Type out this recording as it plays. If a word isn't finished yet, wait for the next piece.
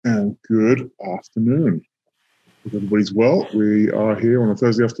good afternoon. Hope everybody's well. We are here on a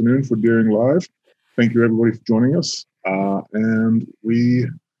Thursday afternoon for Deering Live. Thank you, everybody, for joining us. And we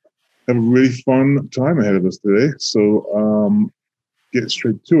have a really fun time ahead of us today. So get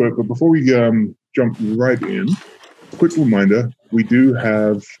straight to it. But before we jump right in, quick reminder, we do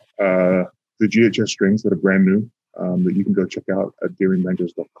have the GHS strings that are brand new that you can go check out at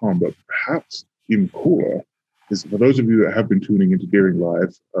deeringbanjos.com. But perhaps even cooler is for those of you that have been tuning into Deering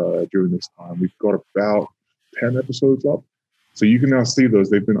Live during this time, we've got about 10 episodes up. So you can now see those.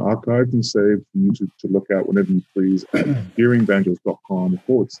 They've been archived and saved for you to look at whenever you please at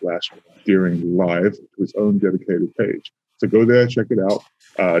deeringbanjos.com/Deering Live to its own dedicated page. So go there, check it out.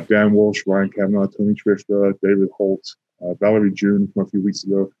 Dan Walsh, Ryan Kavanaugh, Tony Trishka, David Holt, Valerie June from a few weeks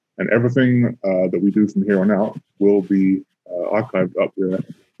ago, and everything that we do from here on out will be archived up there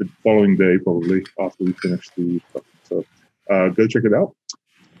the following day, probably after we finish the stuff. So go check it out.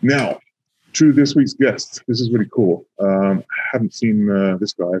 Now, to this week's guest. This is really cool. I haven't seen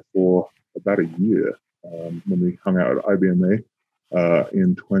this guy for about a year when we hung out at IBMA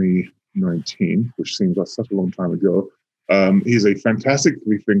in 2019, which seems like such a long time ago. He's a fantastic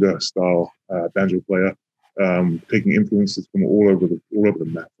three-finger style banjo player, taking influences from all over the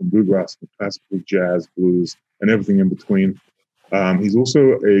map, from bluegrass, from classical, jazz, blues, and everything in between. He's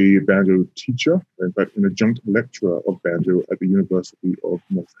also a banjo teacher, in fact, an adjunct lecturer of banjo at the University of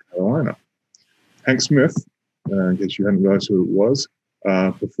North Carolina. Hank Smith, in case you hadn't realized who it was,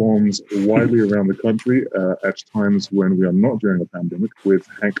 performs widely around the country at times when we are not during a pandemic with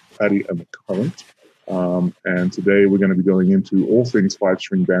Hank, Pattie, and The Current. And today we're going to be going into all things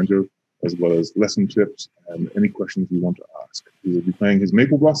five-string banjo, as well as lesson tips and any questions you want to ask. He will be playing his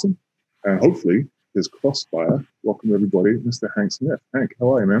Maple Blossom and hopefully his Crossfire. Welcome, everybody, Mr. Hank Smith. Hank,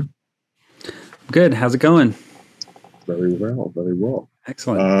 how are you, man? Good. How's it going? Very well, very well.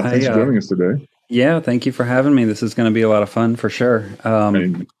 Excellent. Thanks for joining us today. Yeah, thank you for having me. This is going to be a lot of fun for sure.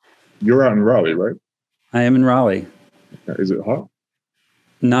 And you're out in Raleigh, right? I am in Raleigh. Is it hot?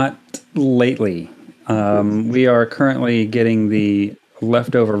 Not lately. We are currently getting the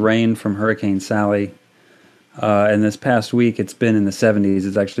leftover rain from Hurricane Sally. And this past week, it's been in the 70s.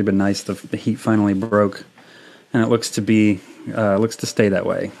 It's actually been nice. The heat finally broke, and it looks to stay that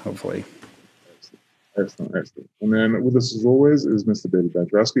way, hopefully. Excellent. And then with us, as always, is Mr. David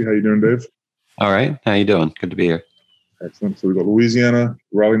Bandrowski. How you doing, Dave? All right. How you doing? Good to be here. Excellent. So we've got Louisiana,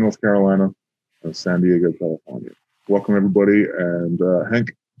 Raleigh, North Carolina, and San Diego, California. Welcome, everybody. And Hank,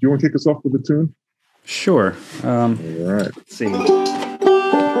 do you want to kick us off with a tune? Sure. All right. Let's see.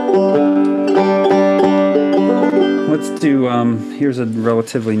 Let's do, here's a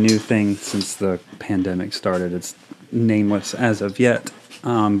relatively new thing since the pandemic started. It's nameless as of yet,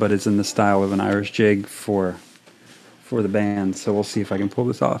 but it's in the style of an Irish jig for the band. So we'll see if I can pull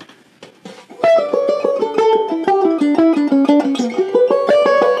this off.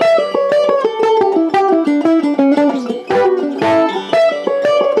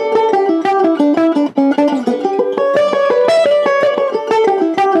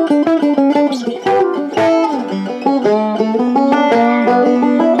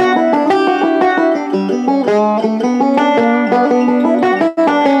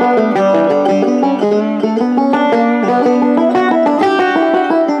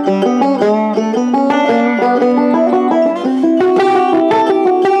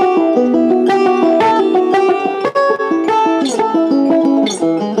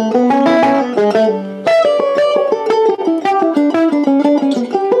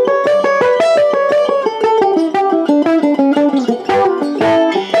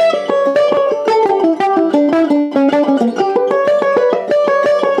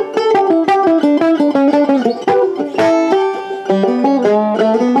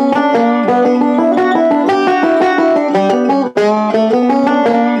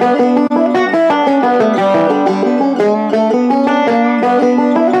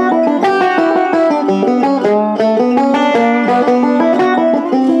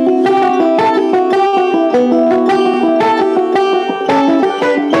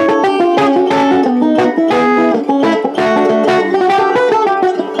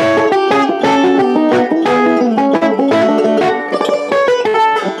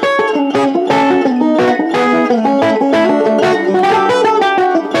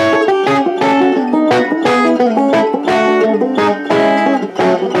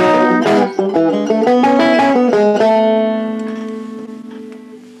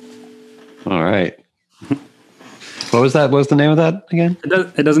 What was that? What was the name of that again?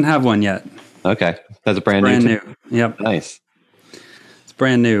 It doesn't have one yet. Okay. That's a brand Brand new. new. Yep. Nice. It's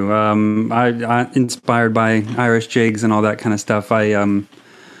brand new. I inspired by Irish jigs and all that kind of stuff. I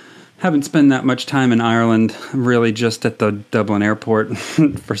Haven't spent that much time in Ireland, really just at the Dublin airport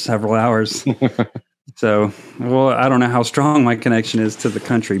for several hours. So, well, I don't know how strong my connection is to the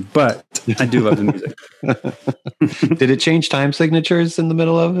country, but I do love the music. Did it change time signatures in the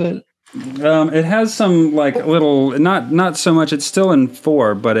middle of it? It has some like little, not so much. It's still in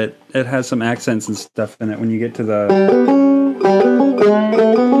 4, but it has some accents and stuff in it when you get to the.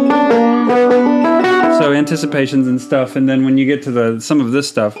 So anticipations and stuff, and then when you get to some of this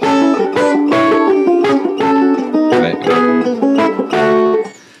stuff.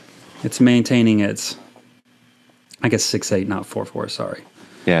 It's maintaining its, I guess 6/8, not 4/4. Sorry.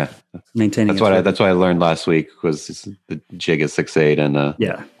 Yeah, maintaining. That's what I learned last week was the jig is 6/8 and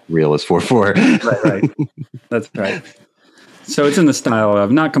reel is 4/4. Right. That's right. So it's in the style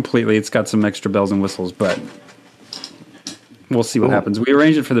of, not completely. It's got some extra bells and whistles, but we'll see what happens. We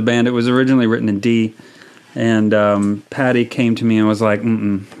arranged it for the band. It was originally written in D, and Patty came to me and was like,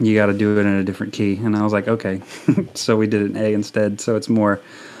 "You got to do it in a different key." And I was like, "Okay." So we did it in A instead. So it's more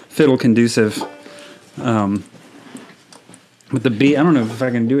fiddle conducive. With the B, I don't know if I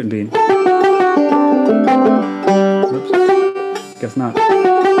can do it in B. Oops. Guess not.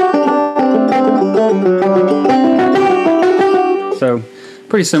 So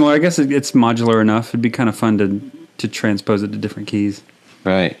pretty similar. I guess it's modular enough. It'd be kind of fun to transpose it to different keys.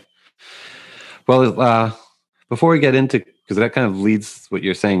 Right. Well, before we get into, because that kind of leads what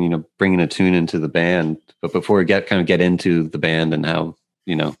you're saying, bringing a tune into the band. But before we get into the band and how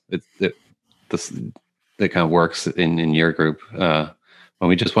it kind of works in your group, why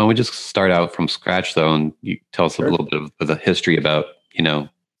don't we just start out from scratch though, and you tell us a little bit of the history about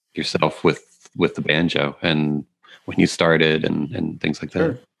yourself with the banjo and when you started and things like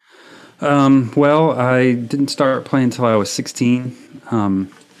that. Sure. Well, I didn't start playing until I was 16.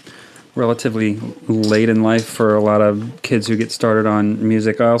 Relatively late in life for a lot of kids who get started on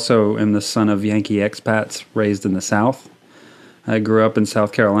music. I also am the son of Yankee expats raised in the South. I grew up in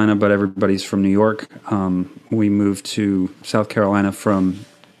South Carolina, but everybody's from New York. We moved to South Carolina from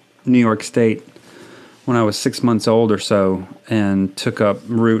New York State when I was 6 months old or so, and took up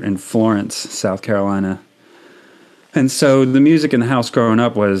root in Florence, South Carolina. And so the music in the house growing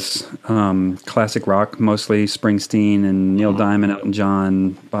up was classic rock, mostly Springsteen and Neil Diamond, Elton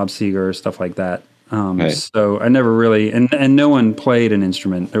John, Bob Seger, stuff like that. Right. So I never really, and no one played an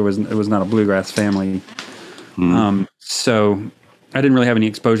instrument. It was not a bluegrass family. So I didn't really have any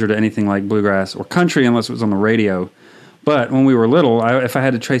exposure to anything like bluegrass or country unless it was on the radio. But when we were little, if I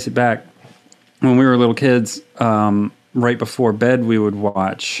had to trace it back, when we were little kids, right before bed, we would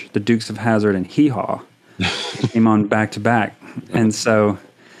watch the Dukes of Hazzard and Hee Haw. It came on back to back. And so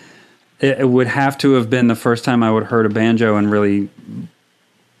it would have to have been the first time I would heard a banjo and really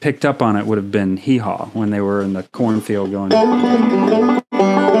picked up on it would have been Hee Haw, when they were in the cornfield going,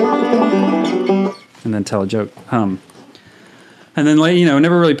 and then tell a joke. And then,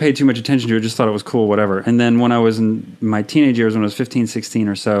 never really paid too much attention to it, just thought it was cool, whatever. And then when I was in my teenage years, when I was 15, 16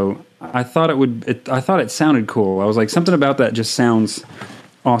 or so, I thought it sounded cool. I was like, something about that just sounds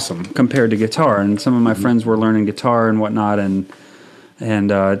awesome compared to guitar. And some of my friends were learning guitar and whatnot, and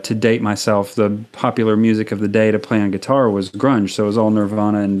to date myself, the popular music of the day to play on guitar was grunge. So it was all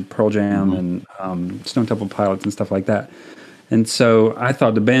Nirvana and Pearl Jam and Stone Temple Pilots and stuff like that. And so I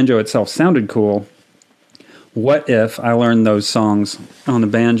thought the banjo itself sounded cool. What if I learned those songs on the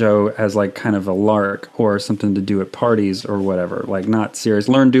banjo as like kind of a lark or something to do at parties or whatever, like not serious,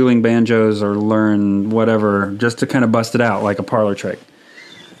 learn dueling banjos or learn whatever, just to kind of bust it out like a parlor trick.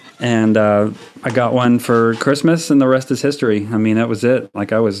 And I got one for Christmas, and the rest is history. I mean, that was it.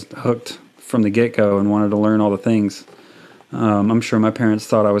 Like, I was hooked from the get-go and wanted to learn all the things. I'm sure my parents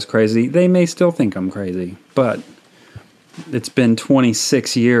thought I was crazy. They may still think I'm crazy, but it's been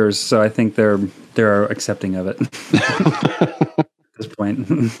 26 years, so I think they're accepting of it at this point.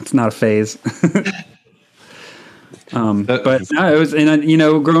 It's not a phase. But no, it was,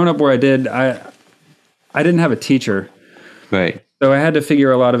 and growing up where I did, I didn't have a teacher, right? So I had to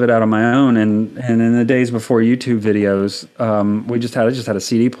figure a lot of it out on my own. And in the days before YouTube videos, I just had a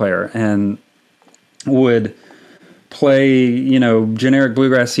CD player and would play, generic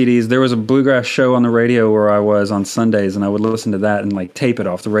bluegrass CDs. There was a bluegrass show on the radio where I was on Sundays, and I would listen to that and like tape it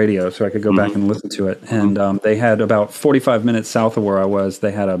off the radio so I could go back and listen to it. And they had about 45 minutes south of where I was,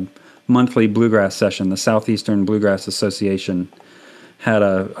 they had a monthly bluegrass session. The Southeastern Bluegrass Association had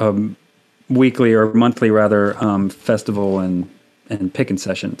a weekly or monthly rather festival and picking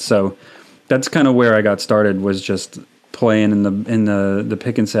session. So that's kind of where I got started, was just playing in the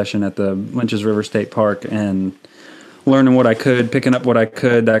picking session at the Lynch's River State Park and learning what I could, picking up what I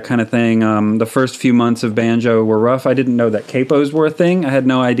could, that kind of thing. The first few months of banjo were rough. I didn't know that capos were a thing. I had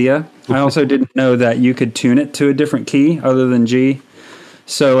no idea. I also didn't know that you could tune it to a different key other than G.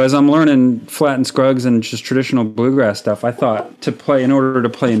 So as I'm learning flat and scrugs and just traditional bluegrass stuff, I thought in order to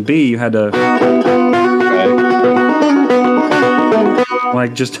play in B, you had to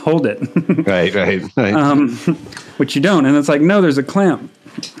like just hold it. Right. Which you don't. And it's like, no, there's a clamp.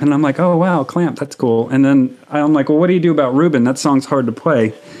 And I'm like, oh, wow, clamp, that's cool. And then I'm like, well, what do you do about Reuben? That song's hard to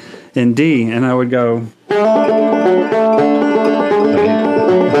play in D. And I would go...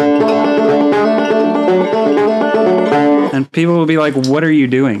 And people will be like, what are you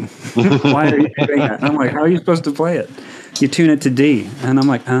doing? Why are you doing that? And I'm like, how are you supposed to play it? You tune it to D. And I'm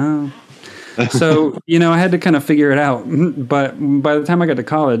like, oh. So, I had to kind of figure it out. But by the time I got to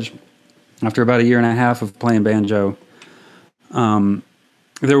college, after about a year and a half of playing banjo,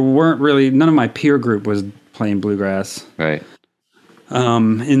 there weren't really, none of my peer group was playing bluegrass. Right.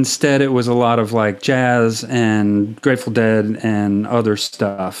 Instead, it was a lot of like jazz and Grateful Dead and other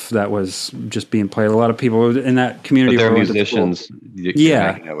stuff that was just being played. A lot of people in that community. But they're musicians.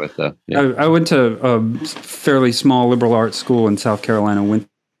 Yeah. With I went to a fairly small liberal arts school in South Carolina,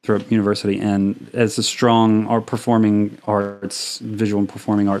 Winthrop University, and it's a strong performing arts, visual and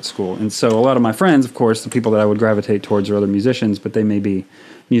performing arts school. And so a lot of my friends, of course, the people that I would gravitate towards are other musicians, but they may be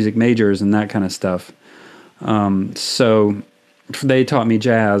music majors and that kind of stuff. So they taught me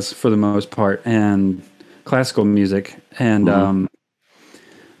jazz for the most part and classical music. And,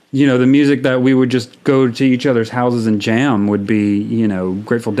 the music that we would just go to each other's houses and jam would be,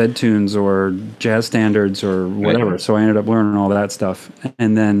 Grateful Dead tunes or jazz standards or whatever. Right. So I ended up learning all that stuff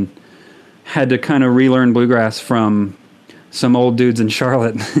and then had to kind of relearn bluegrass from some old dudes in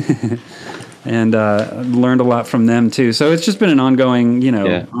Charlotte and learned a lot from them too. So it's just been an ongoing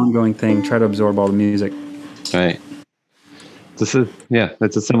thing. Try to absorb all the music. Right. It's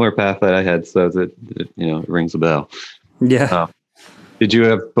a similar path that I had, so that it rings a bell. Yeah. Did you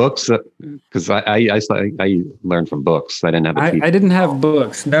have books? Because I learned from books. I didn't have. I didn't have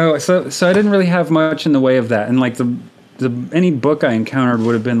books. No, so I didn't really have much in the way of that. And like the any book I encountered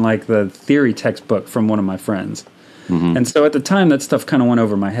would have been like the theory textbook from one of my friends. Mm-hmm. And so at the time, that stuff kind of went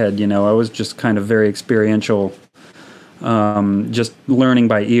over my head. I was just kind of very experiential. Just learning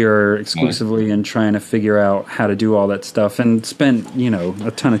by ear exclusively and trying to figure out how to do all that stuff and spent,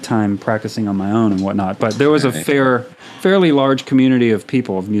 a ton of time practicing on my own and whatnot. But there was a fairly large community of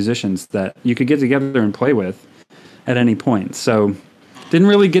people, of musicians that you could get together and play with at any point. So didn't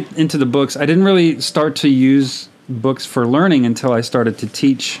really get into the books. I didn't really start to use books for learning until I started to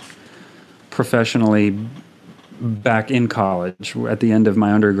teach professionally back in college at the end of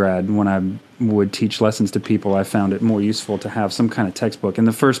my undergrad. When I would teach lessons to people, I found it more useful to have some kind of textbook. And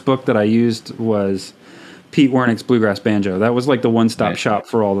the first book that I used was Pete Wernick's Bluegrass Banjo. That was like the one-stop shop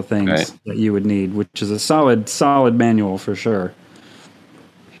for all the things that you would need, which is a solid manual for sure.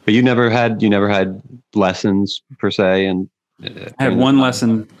 But you never had lessons per se, and I had one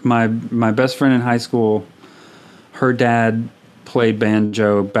lesson. My best friend in high school, her dad played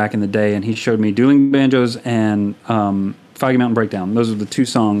banjo back in the day, and he showed me Dueling Banjos and Foggy Mountain Breakdown. Those are the two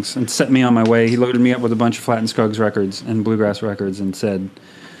songs, and set me on my way. He loaded me up with a bunch of Flat and Scruggs records and bluegrass records and said,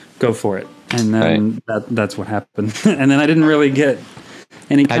 go for it. And then that's what happened. And then I didn't really get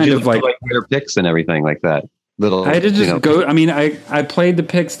any kind of like your picks and everything like that. I had to just go. I mean, I played the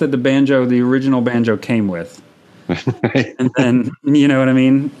picks that the original banjo came with. And then, you know what I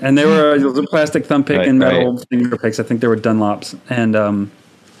mean? And there was a plastic thumb pick and metal finger picks. I think they were Dunlops. And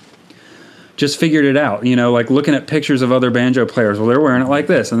just figured it out, like looking at pictures of other banjo players. Well, they're wearing it like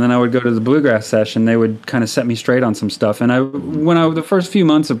this. And then I would go to the bluegrass session. They would kind of set me straight on some stuff. And the first few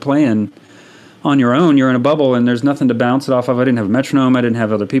months of playing on your own, you're in a bubble and there's nothing to bounce it off of. I didn't have a metronome. I didn't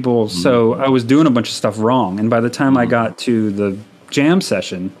have other people. Mm-hmm. So I was doing a bunch of stuff wrong. And by the time I got to the jam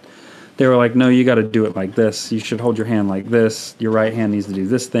session, they were like, no, you got to do it like this. You should hold your hand like this. Your right hand needs to do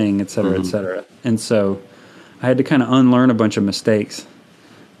this thing, et cetera, et cetera. And so I had to kind of unlearn a bunch of mistakes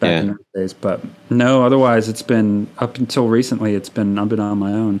back in those days. But no, otherwise it's been, up until recently, I've been on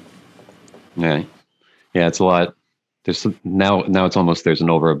my own. Yeah. Yeah, it's a lot. There's now it's almost, there's an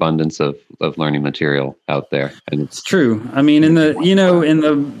overabundance of learning material out there. And it's true. I mean, in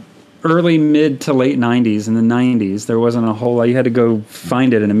the early mid to late 90s, in the 90s, there wasn't a whole lot. You had to go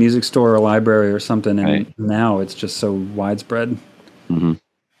find it in a music store or a library or something. And now it's just so widespread,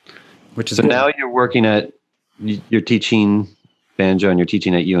 which is so good. Now you're teaching banjo and you're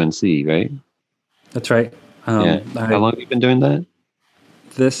teaching at UNC, right? That's right. How long have you been doing that?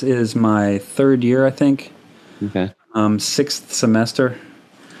 This is my third year, I think. Okay. Sixth semester.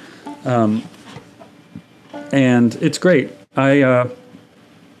 and it's great. I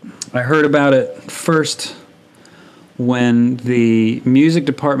heard about it first when the music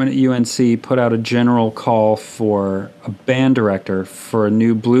department at UNC put out a general call for a band director for a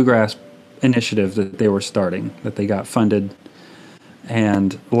new bluegrass initiative that they were starting, that they got funded.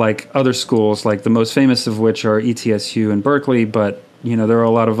 And like other schools, like the most famous of which are ETSU and Berkeley, but there are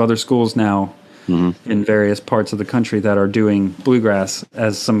a lot of other schools now in various parts of the country that are doing bluegrass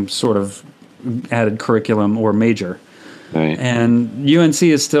as some sort of added curriculum or major. Right. And UNC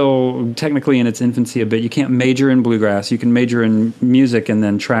is still technically in its infancy a bit. You can't major in bluegrass. You can major in music and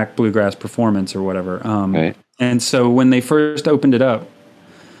then track bluegrass performance or whatever. Right. And so when they first opened it up,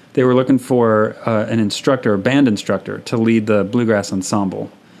 they were looking for an instructor, a band instructor, to lead the bluegrass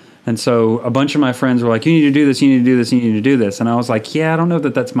ensemble. And so a bunch of my friends were like, you need to do this, you need to do this, you need to do this. And I was like, yeah, I don't know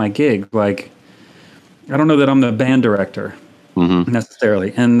that that's my gig. Like, I don't know that I'm the band director.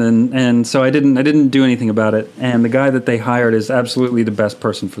 Necessarily, and so I didn't do anything about it. And the guy that they hired is absolutely the best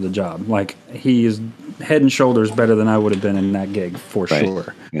person for the job. Like, he is head and shoulders better than I would have been in that gig for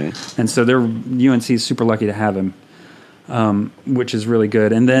sure. Right. And so UNC is super lucky to have him, which is really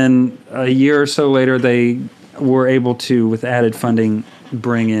good. And then a year or so later, they were able to, with added funding,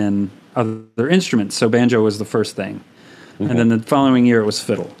 bring in other instruments. So banjo was the first thing, and then the following year it was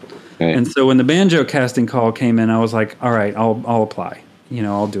fiddle. Right. And so when the banjo casting call came in, I was like, all right, I'll apply.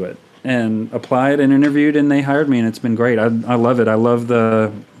 I'll do it. And applied and interviewed, and they hired me, and it's been great. I love it. I love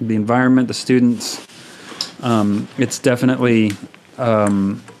the environment, the students. It's definitely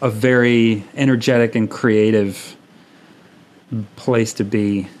a very energetic and creative place to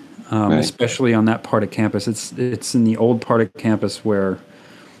be, especially on that part of campus. It's in the old part of campus where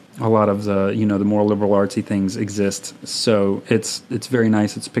a lot of the the more liberal artsy things exist. So it's very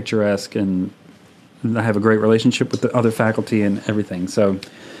nice. It's picturesque, and I have a great relationship with the other faculty and everything. So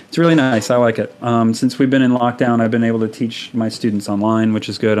it's really nice. I like it. Since we've been in lockdown, I've been able to teach my students online, which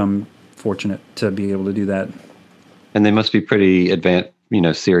is good. I'm fortunate to be able to do that. And they must be pretty advanced,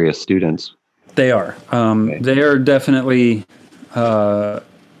 serious students. They are. They are definitely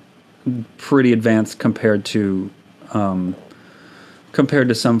pretty advanced compared to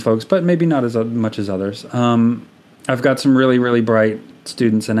some folks, but maybe not as much as others. I've got some really, really bright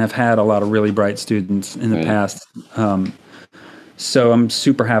students, and I've had a lot of really bright students in the past. So I'm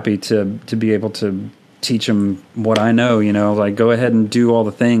super happy to be able to teach them what I know, like go ahead and do all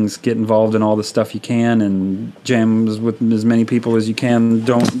the things, get involved in all the stuff you can, and jam with as many people as you can.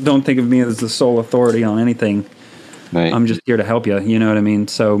 Don't think of me as the sole authority on anything. Right. I'm just here to help you. You know what I mean?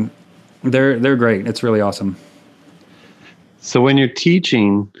 So they're great. It's really awesome. So when you're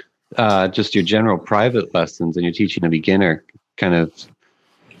teaching just your general private lessons and you're teaching a beginner, kind of,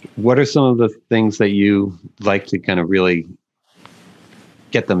 what are some of the things that you like to kind of really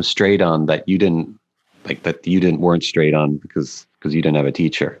get them straight on that you weren't straight on because you didn't have a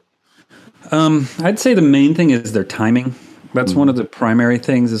teacher? I'd say the main thing is their timing. That's one of the primary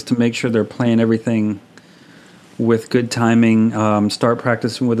things, is to make sure they're playing everything with good timing. Start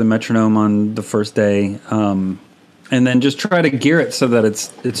practicing with a metronome on the first day. And then just try to gear it so that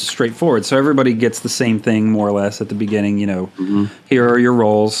it's straightforward. So everybody gets the same thing more or less at the beginning. Here are your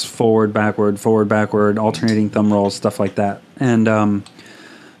rolls: forward, backward, alternating thumb rolls, stuff like that. And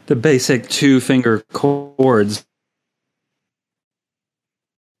the basic 2-finger chords,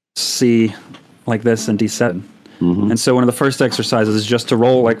 C like this and D7. And so one of the first exercises is just to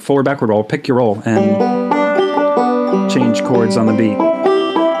roll, like forward, backward roll. Pick your roll and change chords on the beat.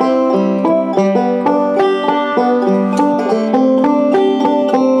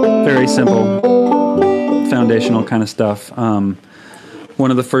 Very simple, foundational kind of stuff. One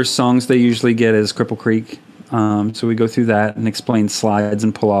of the first songs they usually get is Cripple Creek. So we go through that and explain slides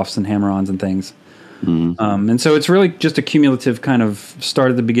and pull-offs and hammer-ons and things. And so it's really just a cumulative kind of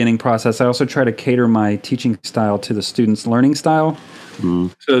start at the beginning process. I also try to cater my teaching style to the students' learning style,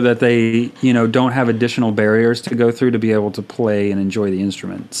 so that they, don't have additional barriers to go through to be able to play and enjoy the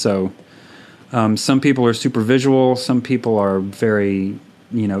instrument. So some people are super visual. Some people are very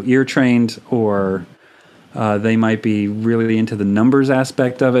ear trained, or they might be really into the numbers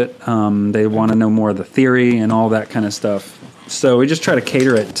aspect of it. They want to know more of the theory and all that kind of stuff. So we just try to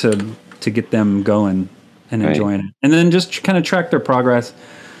cater it to get them going and enjoying it. And then just kind of track their progress,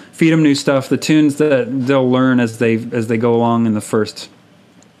 feed them new stuff. The tunes that they'll learn as they go along in the first,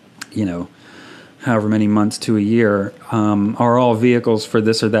 however many months to a year, are all vehicles for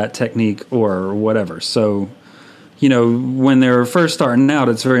this or that technique or whatever. So, when they're first starting out,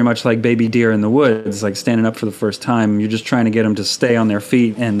 it's very much like baby deer in the woods, like standing up for the first time. You're just trying to get them to stay on their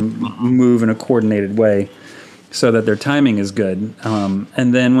feet and move in a coordinated way so that their timing is good.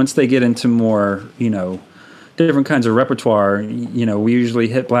 And then once they get into more, different kinds of repertoire. You know, we usually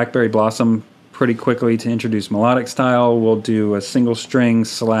hit Blackberry Blossom pretty quickly to introduce melodic style. We'll do a single string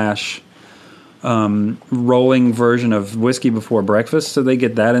 / rolling version of Whiskey Before Breakfast, so they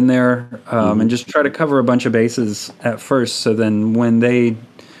get that in there, and just try to cover a bunch of bases at first, so then when they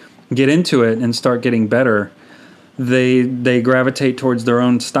get into it and start getting better, they gravitate towards their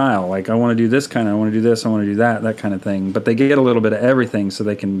own style. Like, I want to do this kind of, I want to do this, I want to do that kind of thing. But they get a little bit of everything, so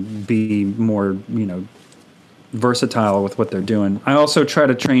they can be more, you know, versatile with what they're doing. I also try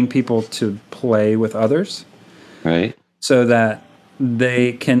to train people to play with others, right? So that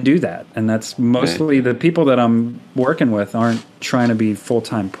they can do that. And that's mostly the people that I'm working with aren't trying to be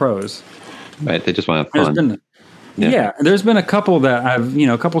full-time pros. Right. They just want to have fun. There's been a couple that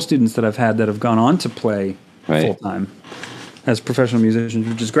a couple students that I've had that have gone on to play full-time as professional musicians,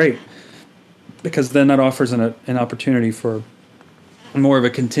 which is great, because then that offers an opportunity for more of a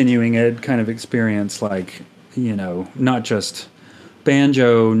continuing ed kind of experience, like, you know, not just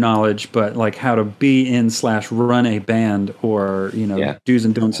banjo knowledge, but like how to be in / run a band, or, you know, do's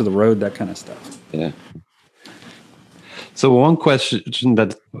and don'ts of the road, that kind of stuff. Yeah. So one question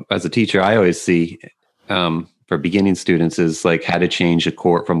that as a teacher I always see for beginning students is like how to change a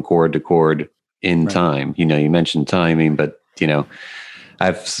chord from chord to chord in time. You know, you mentioned timing, but, you know,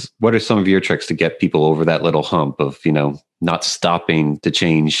 what are some of your tricks to get people over that little hump of, you know, not stopping to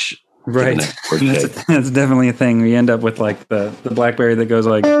change? Right. That's definitely a thing. We end up with like the BlackBerry that goes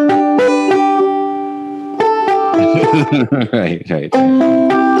like. right.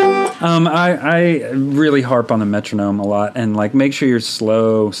 I really harp on the metronome a lot, and like make sure you're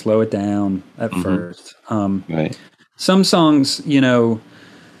slow it down at first. Some songs, you know,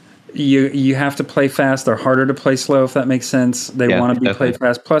 you have to play fast. They're harder to play slow, if that makes sense. They want to be played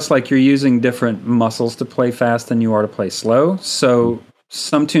fast. Plus, like, you're using different muscles to play fast than you are to play slow. So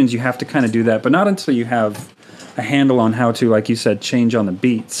some tunes you have to kind of do that, but not until you have a handle on how to, like you said, change on the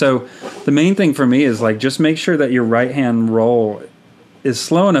beat. So the main thing for me is like, just make sure that your right hand roll is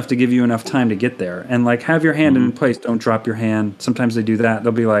slow enough to give you enough time to get there, and like have your hand in place. Don't drop your hand. Sometimes they do that.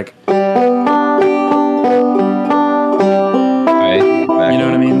 They'll be like, you know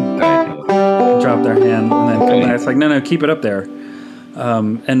what I mean? Drop their hand and then come back. It's like, no, keep it up there,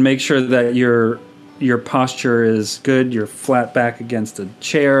 and make sure that your posture is good. You're flat back against a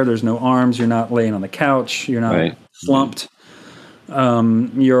chair. There's no arms. You're not laying on the couch. You're not slumped.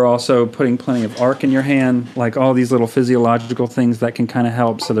 You're also putting plenty of arc in your hand, like all these little physiological things that can kind of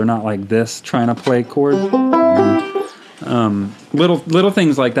help, so they're not like this trying to play chords. Little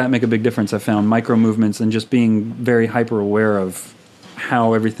things like that make a big difference. I found micro movements and just being very hyper aware of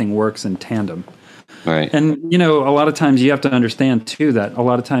how everything works in tandem. Right. And, you know, a lot of times you have to understand, too, that a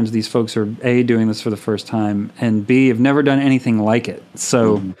lot of times these folks are, A, doing this for the first time, and B, have never done anything like it.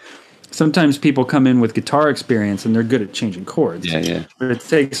 So sometimes people come in with guitar experience and they're good at changing chords. But it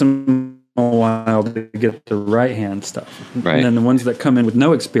takes them a while to get the right hand stuff. Right. And then the ones that come in with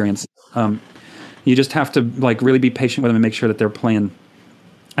no experience, you just have to like really be patient with them and make sure that they're playing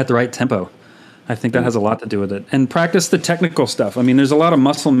at the right tempo. I think that has a lot to do with it. And practice the technical stuff. I mean, there's a lot of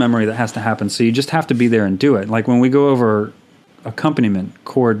muscle memory that has to happen, so you just have to be there and do it. Like when we go over accompaniment,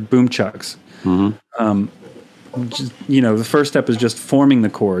 chord boom chucks, just, you know, the first step is just forming the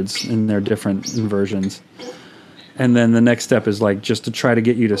chords in their different versions. And then the next step is like just to try to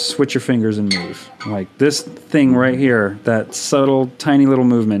get you to switch your fingers and move. Like this thing right here, that subtle, tiny little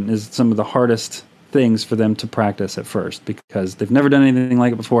movement is some of the hardest things for them to practice at first, because they've never done anything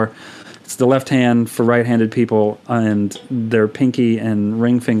like it before. It's the left hand for right-handed people, and their pinky and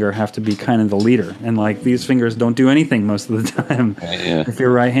ring finger have to be kind of the leader. And like these fingers don't do anything most of the time if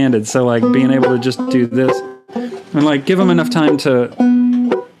you're right-handed. So like being able to just do this and like give them enough time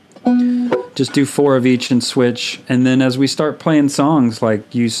to just do 4 of each and switch. And then as we start playing songs,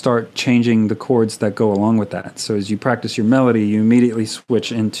 like you start changing the chords that go along with that. So as you practice your melody, you immediately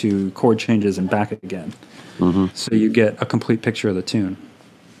switch into chord changes and back again. So you get a complete picture of the tune.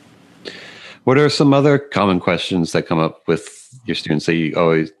 What are some other common questions that come up with your students that you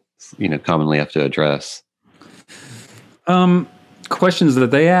always, you know, commonly have to address? Questions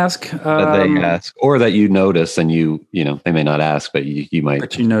that they ask, or that you notice, and you know, they may not ask, but you might.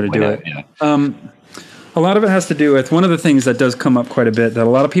 But you know to do it. A lot of it has to do with one of the things that does come up quite a bit that a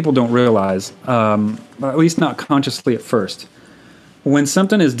lot of people don't realize, at least not consciously at first. When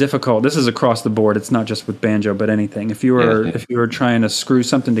something is difficult, this is across the board. It's not just with banjo, but anything. If you were trying to screw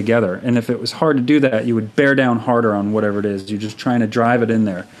something together, and if it was hard to do that, you would bear down harder on whatever it is. You're just trying to drive it in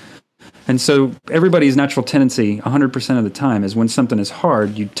there. And so everybody's natural tendency 100% of the time is when something is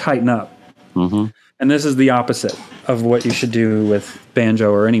hard, you tighten up. And this is the opposite of what you should do with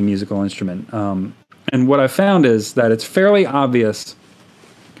banjo or any musical instrument. And And what I found is that it's fairly obvious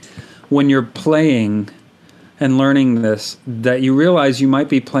when you're playing and learning this that you realize you might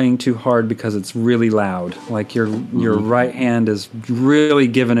be playing too hard because it's really loud. Like your right hand is really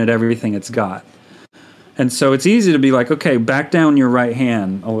giving it everything it's got. And so it's easy to be like, okay, back down your right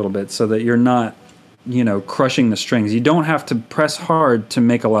hand a little bit so that you're not, crushing the strings. You don't have to press hard to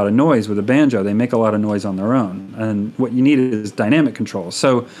make a lot of noise with a banjo. They make a lot of noise on their own. And what you need is dynamic control.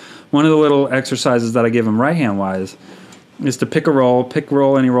 So one of the little exercises that I give them right hand wise is to pick any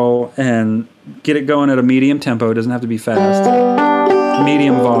roll, and get it going at a medium tempo. It doesn't have to be fast.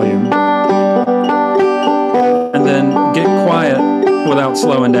 Medium volume. And then get quiet without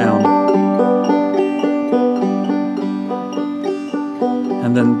slowing down.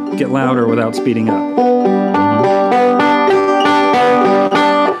 And then get louder without speeding up.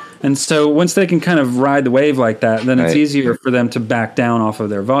 And so once they can kind of ride the wave like that, then it's easier for them to back down off of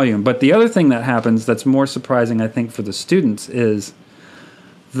their volume. But the other thing that happens that's more surprising, I think, for the students is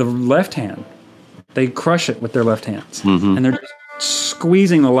the left hand. They crush it with their left hands. And they're just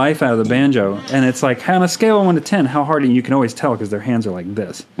squeezing the life out of the banjo. And it's like, on a scale of 1 to 10, how hard, and you can always tell because their hands are like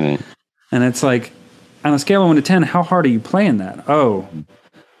this. And it's like, on a scale of 1 to 10, how hard are you playing that? Oh,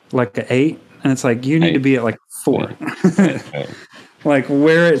 like an 8? And it's like, you need to be at like 4. Like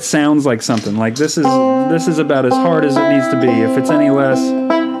where it sounds like something. Like this is about as hard as it needs to be. If it's any less, you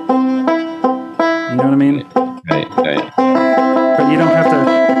know what I mean? Right. But you don't have to.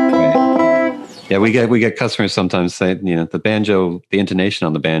 Yeah, we get customers sometimes saying, the banjo, the intonation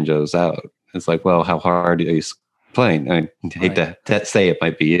on the banjo is out. It's like, well, how hard are you playing? I hate to say it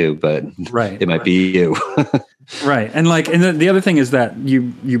might be you, but it might be you. Right. And the other thing is that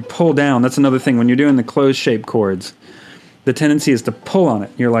you pull down. That's another thing when you're doing the closed shape chords. The tendency is to pull on it.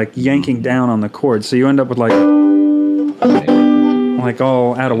 You're like yanking down on the chord, so you end up with like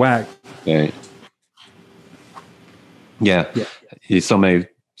all out of whack. Right. Yeah. So many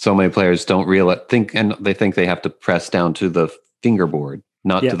players don't think they have to press down to the fingerboard,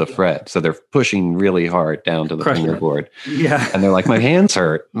 not to the fret. So they're pushing really hard down to the fingerboard. Yeah. And they're like, my hands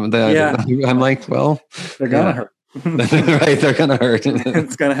hurt. I'm like, well, they're gonna hurt. Right, they're gonna hurt.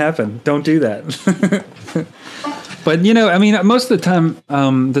 It's gonna happen. Don't do that. But most of the time,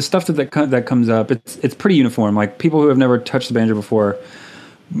 the stuff that comes up, it's pretty uniform. Like people who have never touched the banjo before,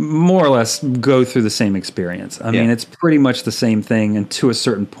 more or less go through the same experience. I mean, it's pretty much the same thing, and to a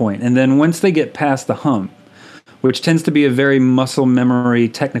certain point. And then once they get past the hump, which tends to be a very muscle memory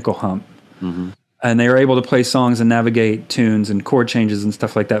technical hump, and they are able to play songs and navigate tunes and chord changes and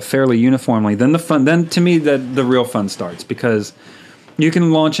stuff like that fairly uniformly, then to me the real fun starts, because you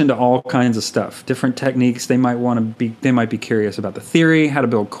can launch into all kinds of stuff, different techniques. They might be curious about the theory, how to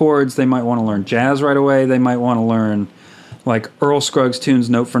build chords. They might want to learn jazz right away. They might want to learn like Earl Scruggs tunes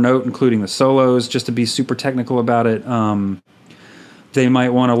note for note, including the solos, just to be super technical about it. They might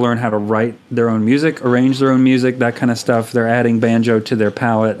want to learn how to write their own music, arrange their own music, that kind of stuff. They're adding banjo to their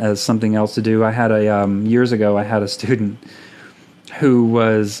palette as something else to do. I had years ago, I had a student who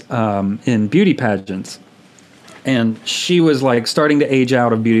was in beauty pageants. And she was like starting to age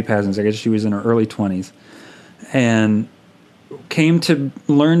out of beauty pageants. I guess she was in her early 20s. And came to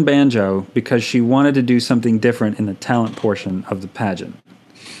learn banjo because she wanted to do something different in the talent portion of the pageant.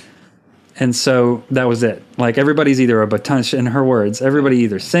 And so that was it. Like everybody's either a baton, in her words, everybody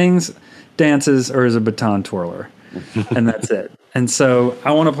either sings, dances, or is a baton twirler. And that's it. And so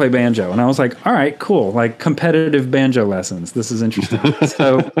I want to play banjo. And I was like, all right, cool. Like competitive banjo lessons. This is interesting.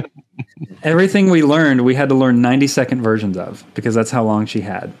 So everything we learned, we had to learn 90-second versions of, because that's how long she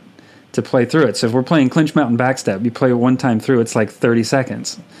had to play through it. So if we're playing Clinch Mountain Backstep, you play it one time through, it's like 30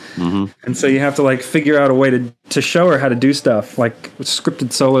 seconds. And so you have to like figure out a way to show her how to do stuff, like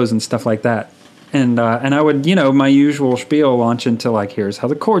scripted solos and stuff like that. And I would, my usual spiel launch into like, here's how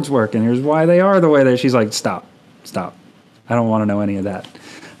the chords work and here's why they are the way they. She's like, stop. I don't want to know any of that.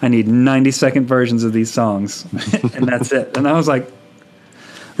 I need 90-second versions of these songs, and that's it. And I was like,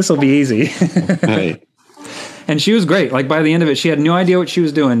 this will be easy. Right. And she was great. Like by the end of it, she had no idea what she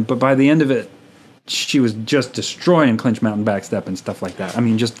was doing, but by the end of it, she was just destroying Clinch Mountain Backstep and stuff like that. I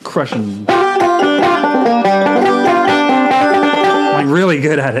mean, just crushing. Like really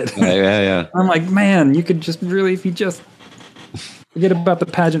good at it. Yeah. I'm like, man, you could just really, if you just forget about the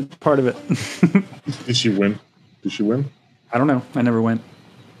pageant part of it. Did she win? I don't know. I never went.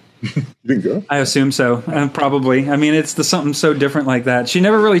 You didn't go? I assume so. Probably. I mean, it's something so different like that. She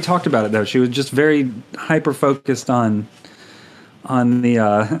never really talked about it though. She was just very hyper focused on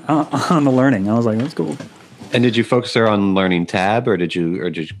the learning. I was like, that's cool. And did you focus her on learning tab, or did you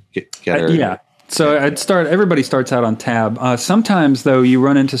get her? Yeah. So everybody starts out on tab. Sometimes, though, you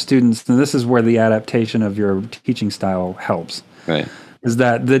run into students, and this is where the adaptation of your teaching style helps. Right. Is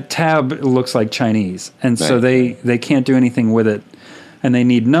that the tab looks like Chinese, and so they can't do anything with it, and they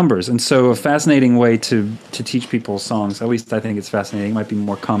need numbers. And so a fascinating way to teach people songs, at least I think it's fascinating, it might be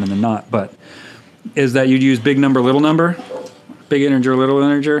more common than not, but is that you'd use big number, little number, big integer, little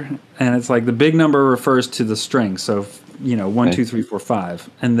integer, and it's like the big number refers to the string, so 1, 2, 3, 4, 5,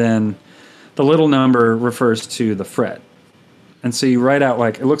 and then the little number refers to the fret. And so you write out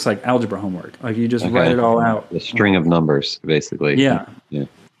it looks like algebra homework. Like you just write it all out. The string of numbers, basically. Yeah.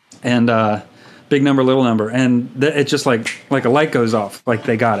 And big number, little number, and it's just like a light goes off. Like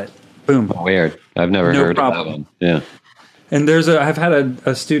they got it. Boom. Oh, weird. I've never heard of that one. Yeah. And I've had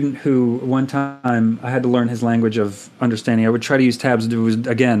a student who one time I had to learn his language of understanding. I would try to use tabs. It was,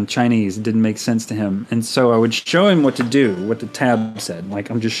 again, Chinese. It didn't make sense to him. And so I would show him what to do, what the tab said. Like,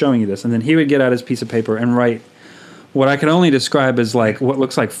 I'm just showing you this. And then he would get out his piece of paper and write what I could only describe as like what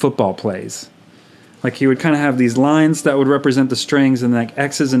looks like football plays. Like he would kind of have these lines that would represent the strings and like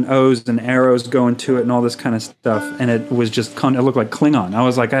X's and O's and arrows going to it and all this kind of stuff. And it was just, it looked like Klingon. I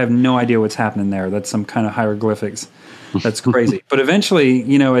was like, I have no idea what's happening there. That's some kind of hieroglyphics. That's crazy. But eventually,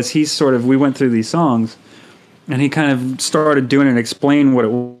 as we went through these songs and he kind of started doing it and explain what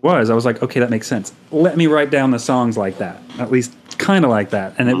it was, I was like, okay, that makes sense. Let me write down the songs like that, at least kind of like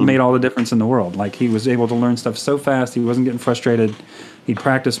that. And it made all the difference in the world. Like he was able to learn stuff so fast. He wasn't getting frustrated. He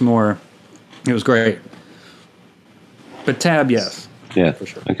practiced more. It was great. But tab, yes. Yeah, for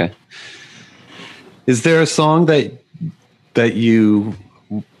sure. Okay. Is there a song that you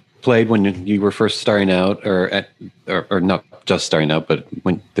played when you were first starting out, or not just starting out, but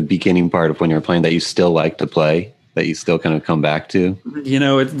when the beginning part of when you were playing that you still like to play, that you still kind of come back to?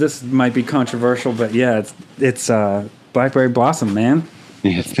 This might be controversial, but yeah, it's Blackberry Blossom, man.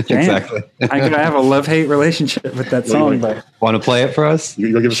 Yes, exactly. I have a love-hate relationship with that song. But want to play it for us?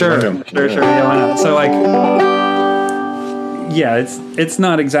 You'll give us sure. Yeah, why not? So it's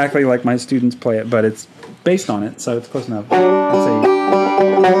not exactly like my students play it, but it's based on it, so it's close enough. Let's see.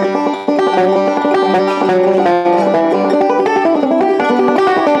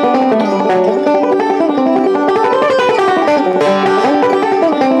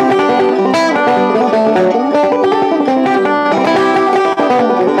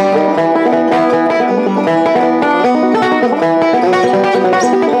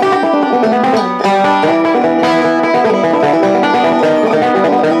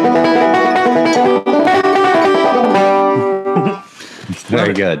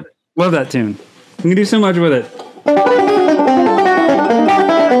 Very good. Love that tune. You can do so much with it.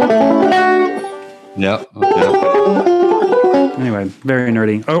 Yep. Anyway, very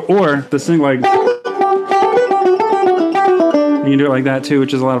nerdy. Or this thing like you can do it like that too,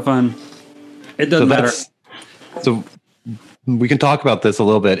 which is a lot of fun. It doesn't matter. So we can talk about this a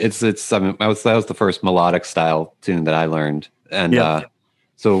little bit. That was the first melodic style tune that I learned, and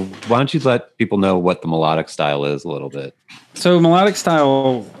so why don't you let people know what the melodic style is a little bit? So melodic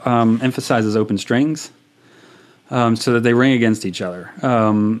style emphasizes open strings so that they ring against each other.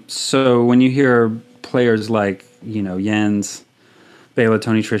 So when you hear players like, Jens, Bela,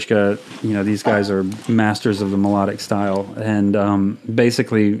 Tony Trischka, these guys are masters of the melodic style. And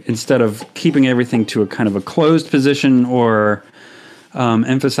basically, instead of keeping everything to a kind of a closed position or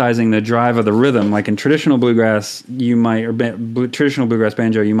emphasizing the drive of the rhythm, like in traditional bluegrass, traditional bluegrass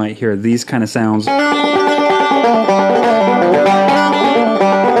banjo, you might hear these kind of sounds.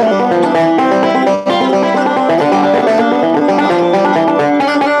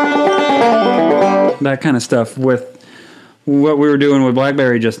 That kind of stuff. With what we were doing with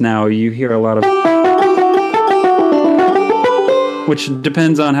Blackberry just now, you hear a lot of, which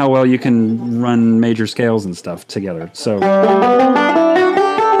depends on how well you can run major scales and stuff together. So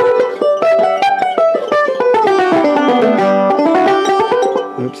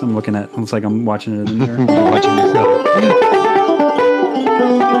oops, I'm looking at it. Looks like I'm watching it in there. Watching yourself.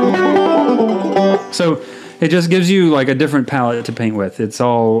 So it just gives you like a different palette to paint with. It's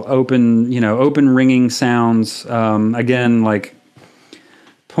all open, open ringing sounds. Again, like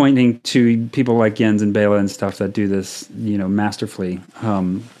pointing to people like Jens and Bela and stuff that do this, masterfully.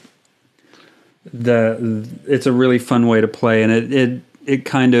 It's a really fun way to play, and it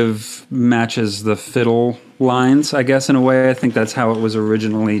kind of matches the fiddle lines, I guess, in a way. I think that's how it was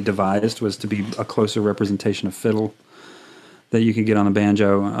originally devised, was to be a closer representation of fiddle that you could get on the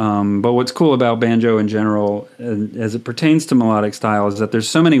banjo. But what's cool about banjo in general, as it pertains to melodic style, is that there's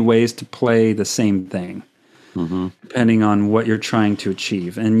so many ways to play the same thing. depending on what you're trying to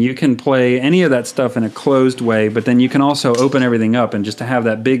achieve. And you can play any of that stuff in a closed way, but then you can also open everything up, and just to have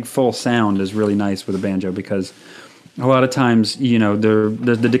that big full sound is really nice with a banjo, because a lot of times,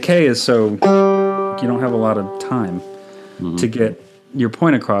 the decay is so you don't have a lot of time to get your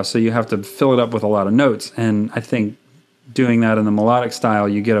point across, so you have to fill it up with a lot of notes. And I think doing that in the melodic style,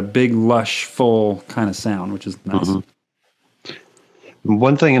 you get a big, lush, full kind of sound, which is nice.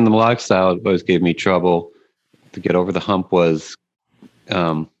 One thing in the melodic style that always gave me trouble to get over the hump was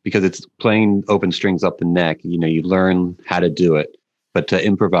because it's playing open strings up the neck. You learn how to do it, but to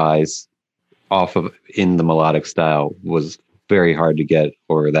improvise off of in the melodic style was very hard to get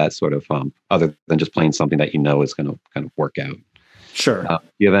over that sort of hump, other than just playing something that is going to kind of work out. Sure. Do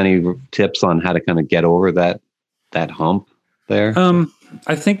you have any tips on how to kind of get over that hump there?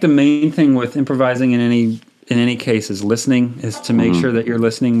 I think the main thing with improvising in any case is listening, is to make sure that you're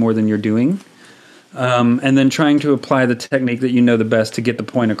listening more than you're doing. And then trying to apply the technique that you know the best to get the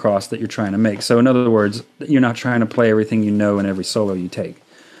point across that you're trying to make. So in other words, you're not trying to play everything you know in every solo you take.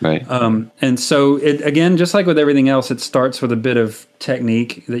 Right. And so it, again, just like with everything else, it starts with a bit of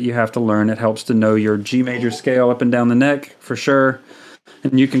technique that you have to learn. It helps to know your G major scale up and down the neck, for sure.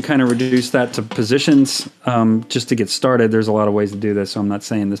 And you can kind of reduce that to positions just to get started. There's a lot of ways to do this, so I'm not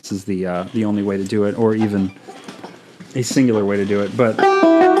saying this is the only way to do it, or even a singular way to do it. But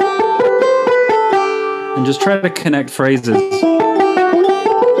and just try to connect phrases.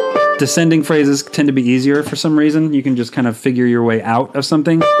 Descending phrases tend to be easier for some reason. You can just kind of figure your way out of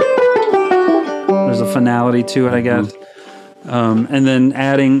something. There's a finality to it, I guess. And then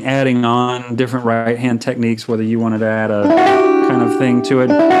adding on different right hand techniques, whether you wanted to add a kind of thing to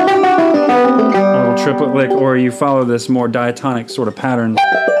it, a little triplet lick, or you follow this more diatonic sort of pattern.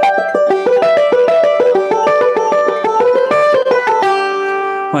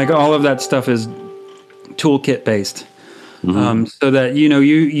 Like, all of that stuff is toolkit based. So that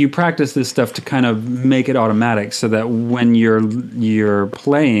you practice this stuff to kind of make it automatic, so that when you're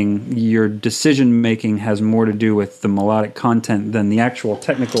playing, your decision making has more to do with the melodic content than the actual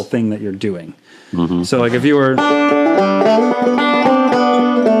technical thing that you're doing. So like if you were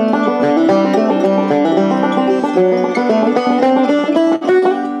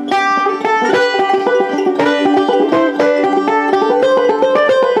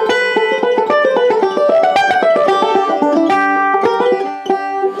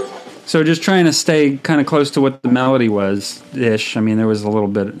So just trying to stay kind of close to what the melody was ish. I mean, it was a little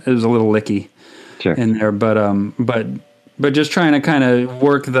licky in there, but just trying to kind of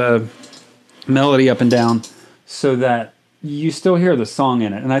work the melody up and down so that you still hear the song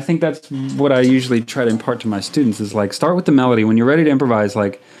in it. And I think that's what I usually try to impart to my students, is like, start with the melody. When you're ready to improvise,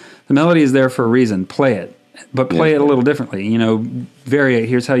 like, the melody is there for a reason. Play it, but play it a little differently. Variate.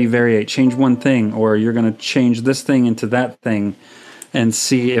 Here's how you variate. Change one thing, or you're going to change this thing into that thing, and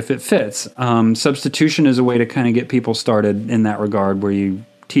see if it fits. Substitution is a way to kind of get people started in that regard, where you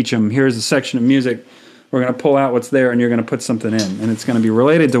teach them, here's a section of music, we're going to pull out what's there, and you're going to put something in. And it's going to be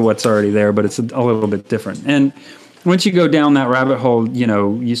related to what's already there, but it's a little bit different. And once you go down that rabbit hole,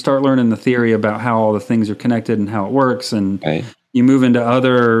 you start learning the theory about how all the things are connected and how it works. And you move into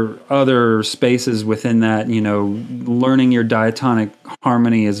other spaces within that. Learning your diatonic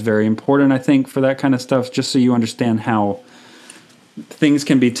harmony is very important, I think, for that kind of stuff, just so you understand how things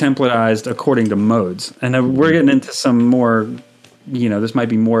can be templatized according to modes. And we're getting into some more, this might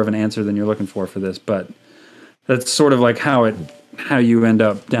be more of an answer than you're looking for this, but that's sort of like how you end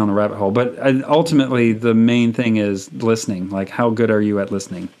up down the rabbit hole. But ultimately, the main thing is listening. Like, how good are you at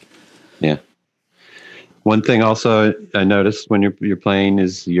listening? Yeah. One thing also I noticed when you're playing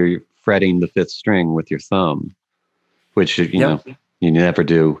is you're fretting the fifth string with your thumb, which, you know, you never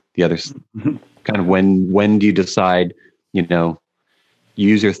do. The other kind of when do you decide,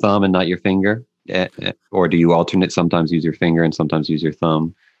 use your thumb and not your finger? Or do you alternate, sometimes use your finger and sometimes use your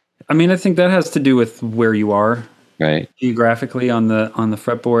thumb? I mean, I think that has to do with where you are, right? Geographically on the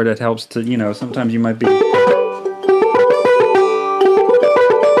fretboard. It helps to, sometimes you might be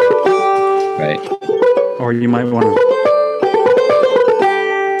right, or you might want to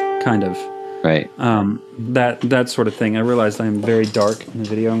kind of right. That sort of thing. I realized I am very dark in the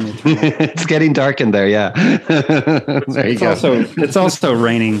video. It's getting dark in there, yeah. There you go. It's also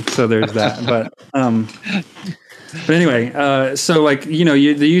raining, so there's that. But anyway, so like, the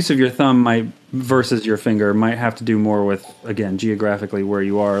use of your thumb versus your finger might have to do more with, again, geographically where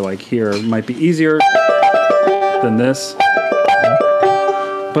you are. Like here might be easier than this.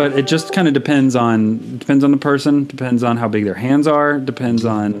 But it just kind of depends on the person, depends on how big their hands are, depends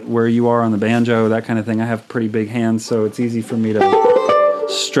on where you are on the banjo, that kind of thing. I have pretty big hands, so it's easy for me to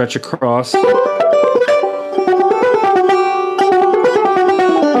stretch across.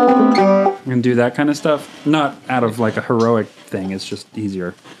 and do that kind of stuff. Not out of like a heroic thing. It's just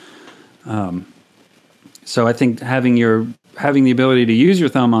easier. So I think having the ability to use your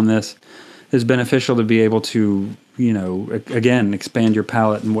thumb on this is beneficial to be able to, again, expand your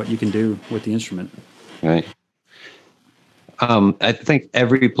palette and what you can do with the instrument. Right. I think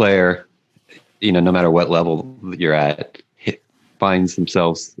every player, no matter what level you're at, finds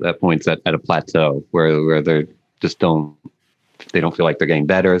themselves at points at a plateau where they don't feel like they're getting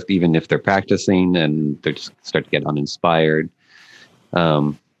better, even if they're practicing, and they just start to get uninspired.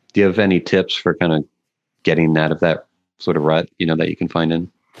 Do you have any tips for kind of getting out of that sort of rut, that you can find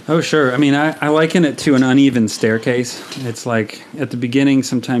in? Oh, sure. I mean, I liken it to an uneven staircase. It's like at the beginning,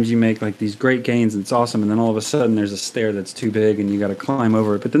 sometimes you make like these great gains and it's awesome. And then all of a sudden there's a stair that's too big and you got to climb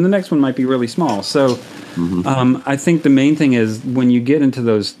over it. But then the next one might be really small. So I think the main thing is when you get into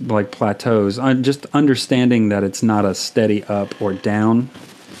those like plateaus, just understanding that it's not a steady up or down.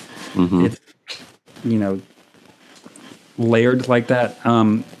 It's, layered like that.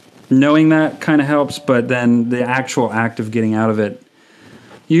 Knowing that kind of helps. But then the actual act of getting out of it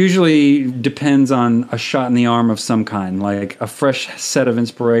usually depends on a shot in the arm of some kind, like a fresh set of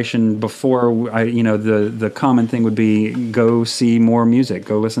inspiration before the common thing would be go see more music,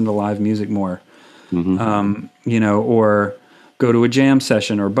 go listen to live music more, or go to a jam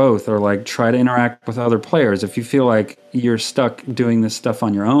session or both, or like try to interact with other players. If you feel like you're stuck doing this stuff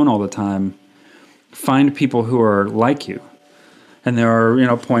on your own all the time, find people who are like you. And there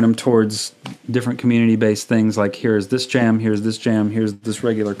are, point them towards different community-based things like here's this jam, here's this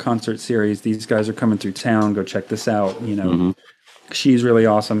regular concert series. These guys are coming through town. Go check this out. She's really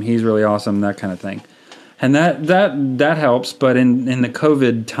awesome. He's really awesome. That kind of thing. And that helps. But in the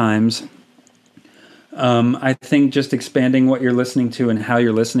COVID times, I think just expanding what you're listening to and how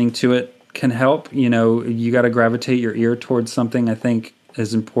you're listening to it can help. You got to gravitate your ear towards something. I think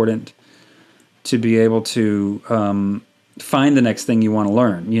is important to be able to find the next thing you want to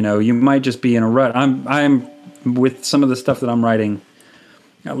learn. You might just be in a rut. I'm with some of the stuff that I'm writing,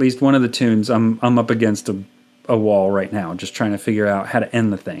 at least one of the tunes, I'm up against a wall right now, just trying to figure out how to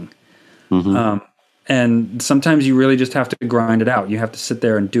end the thing. And sometimes you really just have to grind it out. You have to sit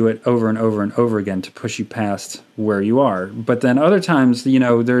there and do it over and over and over again to push you past where you are. But then other times,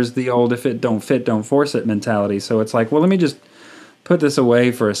 there's the old, if it don't fit, don't force it mentality. So it's like, well, let me just put this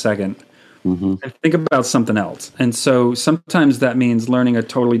away for a second. And think about something else. And so sometimes that means learning a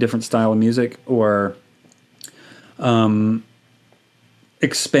totally different style of music or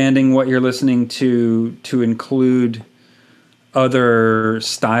expanding what you're listening to include other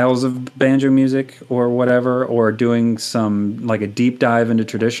styles of banjo music or whatever, or doing some like a deep dive into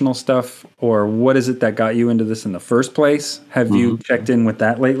traditional stuff, or what is it that got you into this in the first place? Have you checked in with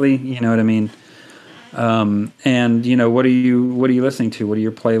that lately? You know what I mean? And what are you listening to? What are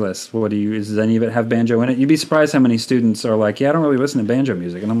your playlists? Does any of it have banjo in it? You'd be surprised how many students are like, yeah, I don't really listen to banjo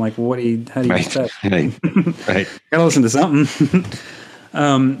music. And I'm like, well, how do you expect? Right. Gotta listen to something.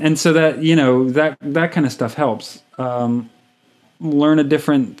 And so that, that kind of stuff helps. Learn a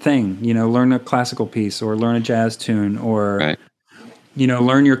different thing, learn a classical piece or learn a jazz tune or,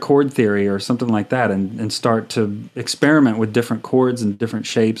 learn your chord theory or something like that and start to experiment with different chords and different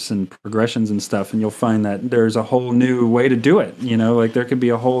shapes and progressions and stuff. And you'll find that there's a whole new way to do it. Like there could be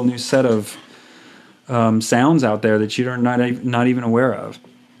a whole new set of sounds out there that you're not even aware of.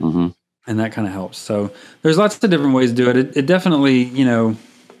 And that kind of helps. So there's lots of different ways to do it. It definitely,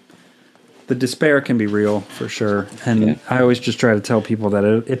 the despair can be real for sure. And I always just try to tell people that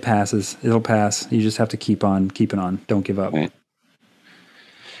it passes. It'll pass. You just have to keep on keeping on. Don't give up. Right.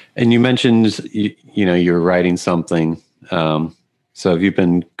 And you mentioned, you're writing something. So have you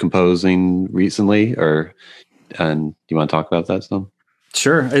been composing recently and do you want to talk about that some?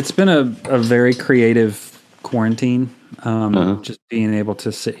 Sure. It's been a very creative quarantine. Just being able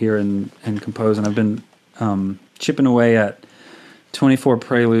to sit here and compose. And I've been chipping away at 24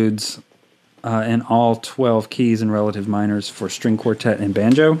 preludes in all 12 keys and relative minors for string quartet and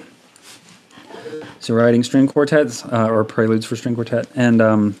banjo. So writing string quartets or preludes for string quartet, and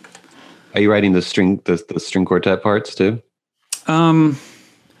are you writing the string quartet parts too?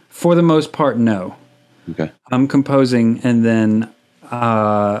 For the most part, no. Okay. I'm composing, and then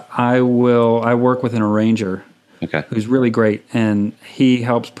I work with an arranger. Okay. Who's really great, and he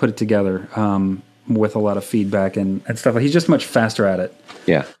helps put it together with a lot of feedback and stuff. He's just much faster at it.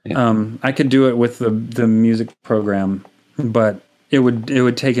 Yeah. I could do it with the music program, but it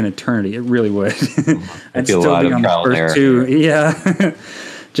would take an eternity. It really would. I'd still be on the first two. Yeah.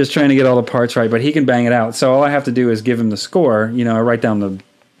 Just trying to get all the parts right, but he can bang it out. So all I have to do is give him the score. I write down the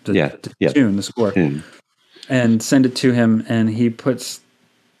tune, the score, and send it to him, and he puts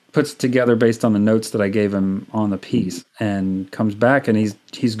puts it together based on the notes that I gave him on the piece, and comes back, and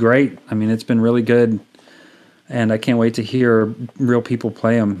he's great. I mean, it's been really good, and I can't wait to hear real people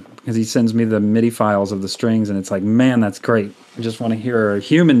play them, because he sends me the MIDI files of the strings, and it's like, man, that's great. I just want to hear a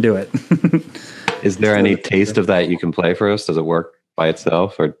human do it. Is there any taste of that you can play for us? Does it work by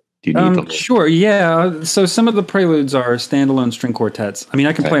itself, or do you need to? Sure, yeah. So some of the preludes are standalone string quartets. I mean,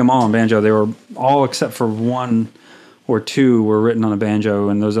 I can play them all on banjo. They were all except for one or two were written on a banjo,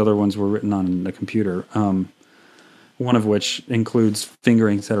 and those other ones were written on the computer. One of which includes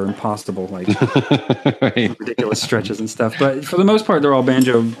fingerings that are impossible, like Right. ridiculous stretches and stuff. But for the most part, they're all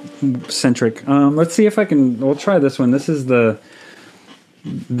banjo centric. Let's see if I can. We'll try this one. This is the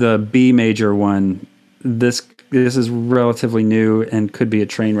B major one. This is relatively new and could be a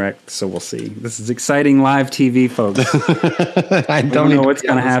train wreck, so we'll see. This is exciting live TV, folks. I don't know what's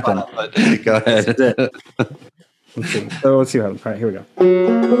going to happen. Spot, but go ahead. This is it. Let's see. So let's see what happens. All right, here we go.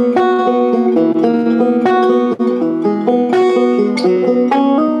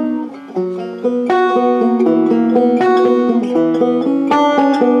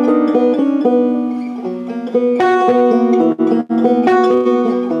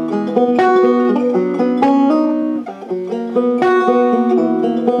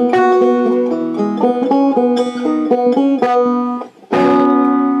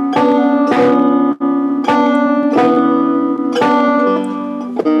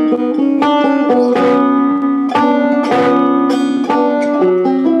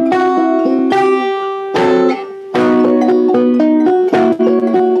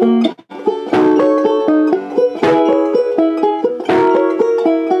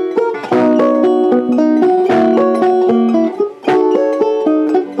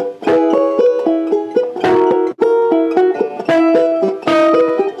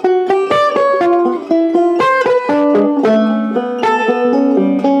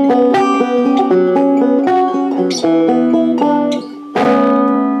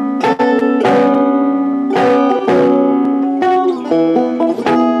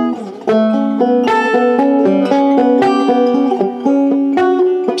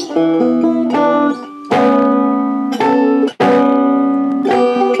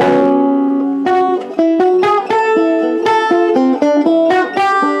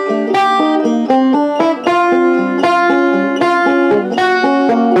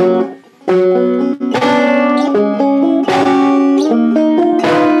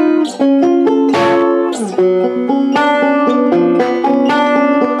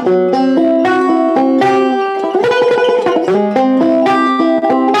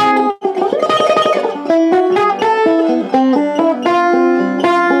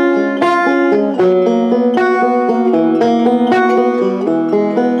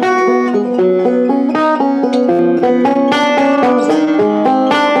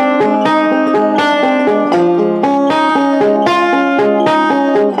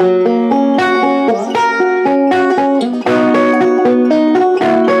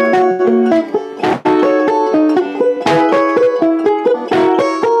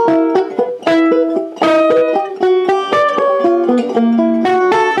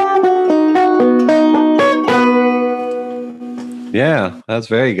 Yeah, that's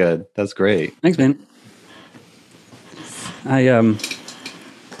very good. That's great. Thanks, man. I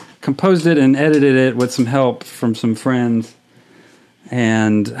composed it and edited it with some help from some friends,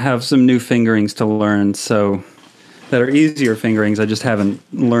 and have some new fingerings to learn, so that are easier fingerings. I just haven't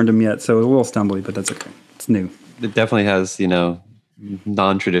learned them yet, so it's a little stumbly, but that's okay. It's new. It definitely has,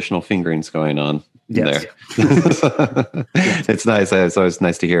 non-traditional fingerings going on Yes. there. It's nice. It's always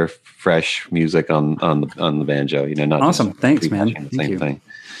nice to hear fresh music on the banjo. Not Awesome. just Thanks, man. rehashing the Thank same you. thing.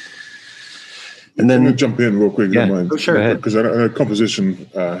 And then I'm going to jump in real quick. If you Yeah. don't mind. Oh, sure. Go ahead. Because I know composition,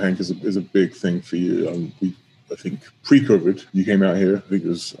 Hank, is a big thing for you. I think pre-COVID, you came out here. I think it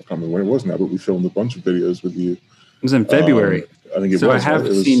was, I can't remember when it was now, but we filmed a bunch of videos with you. It was in February. I think it So was. I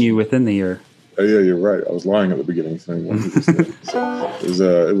have seen you within the year. Oh, yeah, you're right. I was lying at the beginning saying one of these things. So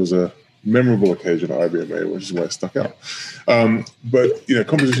it was a memorable occasion at IBMA, which is why it stuck out. But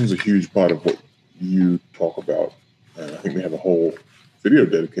composition is a huge part of what you talk about. I think we have a whole video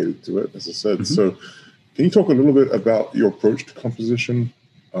dedicated to it, as I said. Mm-hmm. So can you talk a little bit about your approach to composition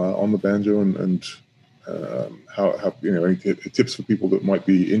on the banjo and how any tips for people that might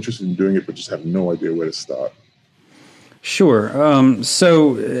be interested in doing it but just have no idea where to start? Sure.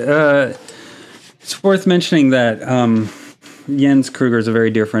 It's worth mentioning that Jens Kruger is a very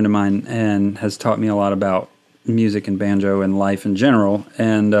dear friend of mine and has taught me a lot about music and banjo and life in general.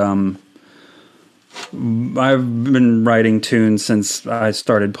 And I've been writing tunes since I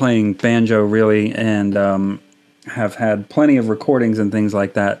started playing banjo, really. And have had plenty of recordings and things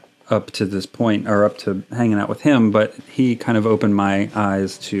like that up to this point, or up to hanging out with him, but he kind of opened my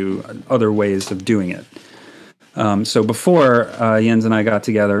eyes to other ways of doing it. So before Jens and I got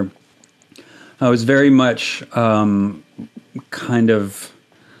together, I was very much kind of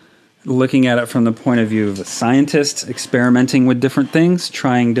looking at it from the point of view of a scientist, experimenting with different things,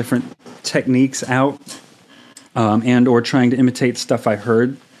 trying different techniques out, and or trying to imitate stuff I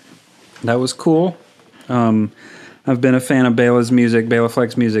heard. That was cool. I've been a fan of Bela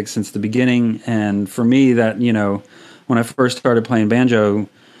Fleck's music since the beginning, and for me, that, when I first started playing banjo,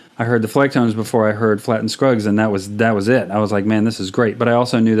 I heard the Flecktones before I heard Flat and Scruggs, and that was it. I was like, man, this is great. But I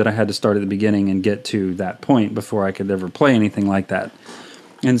also knew that I had to start at the beginning and get to that point before I could ever play anything like that.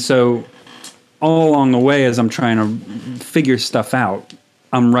 And so all along the way, as I'm trying to figure stuff out,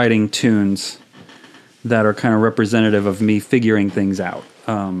 I'm writing tunes that are kind of representative of me figuring things out.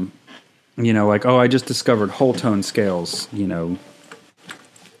 Like, I just discovered whole tone scales,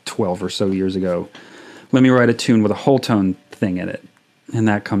 12 or so years ago. Let me write a tune with a whole tone thing in it. And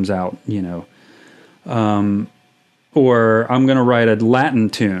that comes out, or I'm going to write a Latin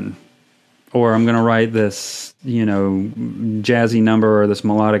tune, or I'm going to write this, jazzy number or this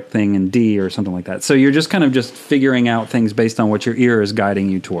melodic thing in D or something like that. So you're just kind of just figuring out things based on what your ear is guiding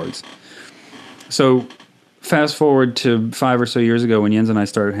you towards. So fast forward to 5 or so years ago when Jens and I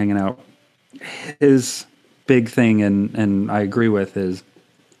started hanging out, his big thing, and I agree with, is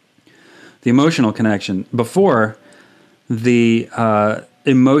the emotional connection. Before, the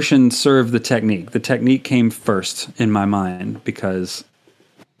emotion served the technique. The technique came first in my mind because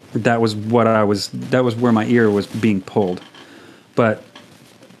that was where my ear was being pulled. But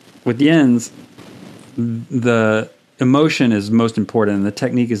with Jens, the emotion is most important and the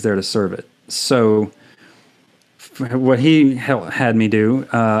technique is there to serve it. So what he had me do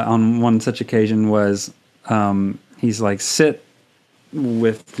on one such occasion was, he's like, sit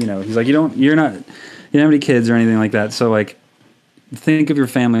with, he's like, you don't have any kids or anything like that. So like, think of your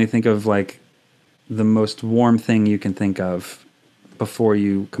family, think of like the most warm thing you can think of before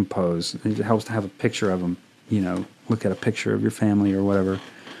you compose. It helps to have a picture of them, look at a picture of your family or whatever.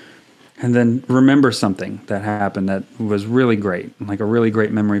 And then remember something that happened that was really great, like a really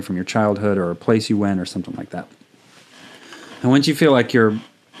great memory from your childhood or a place you went or something like that. And once you feel like you're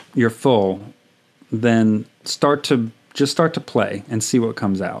full, then start to play and see what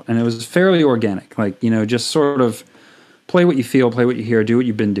comes out. And it was fairly organic, like, just sort of play what you feel, play what you hear, do what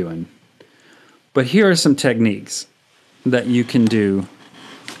you've been doing. But here are some techniques that you can do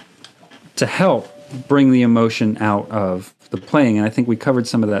to help bring the emotion out of the playing. And I think we covered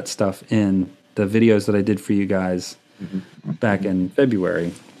some of that stuff in the videos that I did for you guys back in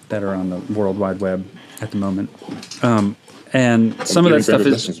February that are on the World Wide Web at the moment. And some of that stuff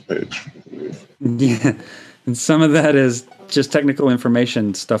is... Page. Yeah. And some of that is just technical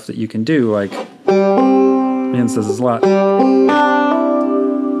information stuff that you can do, like... Jens does this a lot.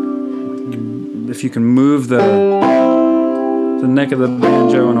 If you can move the neck of the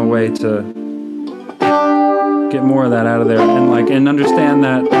banjo in a way to get more of that out of there, and understand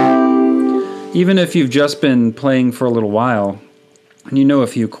that even if you've just been playing for a little while and you know a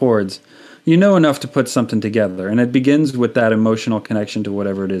few chords, you know enough to put something together, and it begins with that emotional connection to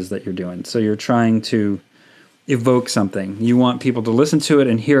whatever it is that you're doing. So you're trying to evoke something. You want people to listen to it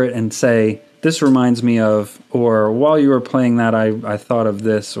and hear it and say, this reminds me of, or while you were playing that, I thought of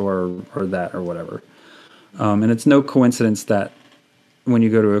this or that or whatever. And it's no coincidence that when you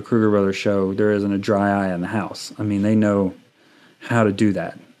go to a Kruger Brothers show, there isn't a dry eye in the house. I mean, they know how to do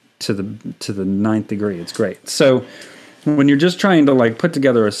that to the ninth degree. It's great. So when you're just trying to like put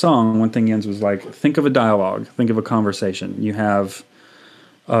together a song, one thing Jens was like, think of a dialogue, think of a conversation. You have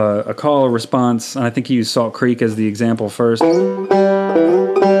a call, a response, and I think he used Salt Creek as the example first.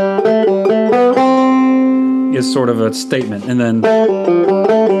 Is sort of a statement, and then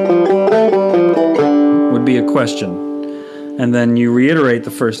would be a question, and then you reiterate the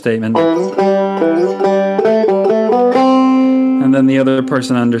first statement, and then the other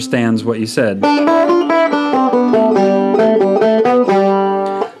person understands what you said.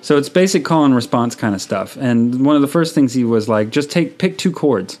 So it's basic call and response kind of stuff. And one of the first things he was like, just pick 2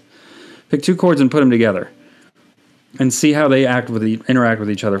 chords, and put them together. And see how they interact with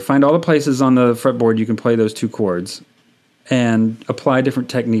each other. Find all the places on the fretboard you can play those 2 chords and apply different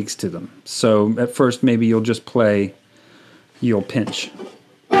techniques to them. So at first, maybe you'll pinch.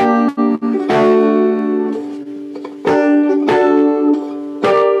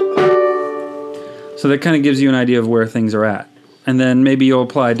 So that kind of gives you an idea of where things are at. And then maybe you'll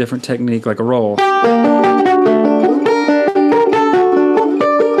apply a different technique like a roll.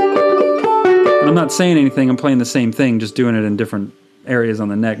 And I'm not saying anything. I'm playing the same thing, just doing it in different areas on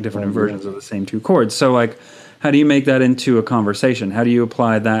the neck, different inversions of the same two chords. So like, how do you make that into a conversation? How do you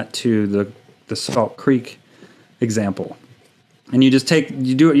apply that to the Salt Creek example? And you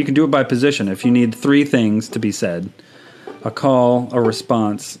can do it by position. If you need 3 things to be said, a call, a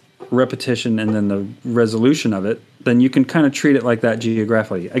response, repetition, and then the resolution of it, then you can kind of treat it like that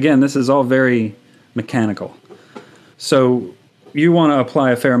geographically. Again, this is all very mechanical. So you want to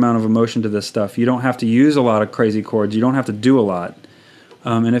apply a fair amount of emotion to this stuff. You don't have to use a lot of crazy chords. You don't have to do a lot.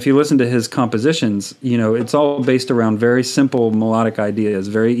 And if you listen to his compositions, it's all based around very simple melodic ideas,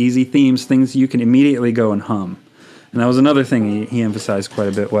 very easy themes, things you can immediately go and hum. And that was another thing he emphasized quite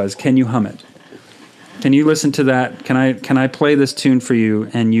a bit was, can you hum it? Can you listen to that? Can I play this tune for you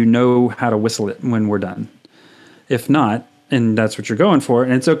and you know how to whistle it when we're done? If not, and that's what you're going for,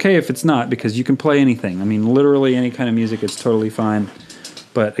 and it's okay if it's not, because you can play anything. I mean, literally any kind of music is totally fine.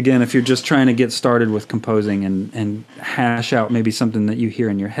 But again, if you're just trying to get started with composing and hash out maybe something that you hear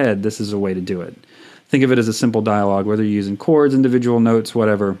in your head, this is a way to do it. Think of it as a simple dialogue, whether you're using chords, individual notes,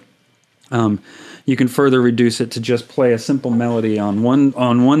 whatever. You can further reduce it to just play a simple melody on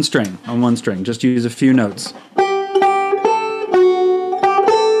one string. Just use a few notes.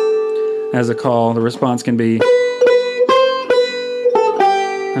 As a call, the response can be,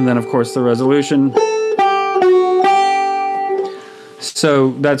 and then of course the resolution.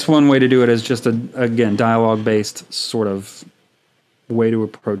 So that's one way to do it, is just again, dialogue-based sort of way to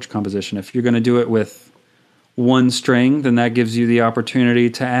approach composition. If you're going to do it with one string, then that gives you the opportunity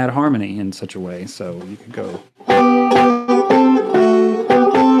to add harmony in such a way. So you could go.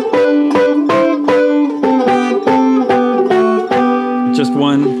 Just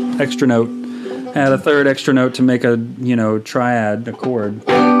one extra note. Add a third extra note to make a, triad, a chord.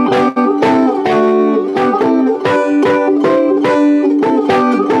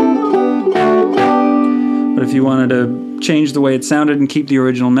 But if you wanted to change the way it sounded and keep the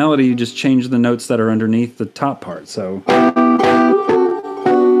original melody, you just change the notes that are underneath the top part. So and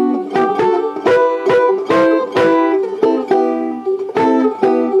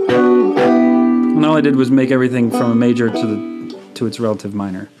all I did was make everything from a major to its relative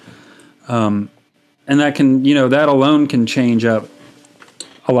minor. And that can, that alone can change up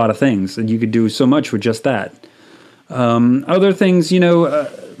a lot of things, and you could do so much with just that. Other things,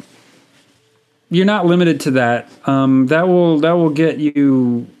 you're not limited to that. That will get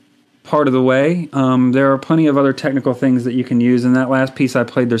you part of the way. There are plenty of other technical things that you can use. In that last piece I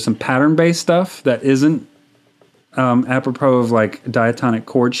played, there's some pattern-based stuff that isn't apropos of like diatonic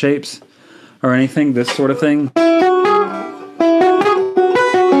chord shapes or anything, this sort of thing.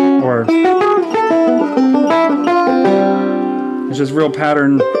 Or it's just real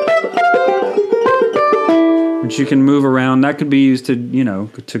pattern, which you can move around. That could be used to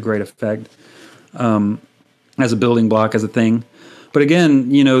great effect. As a building block, as a thing. But again,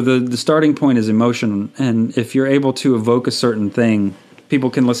 the starting point is emotion, and if you're able to evoke a certain thing, people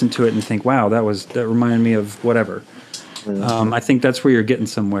can listen to it and think, wow, that reminded me of whatever. I think that's where you're getting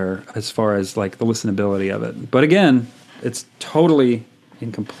somewhere as far as like the listenability of it. But again, it's totally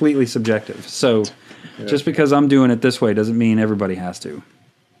and completely subjective. So just because I'm doing it this way doesn't mean everybody has to.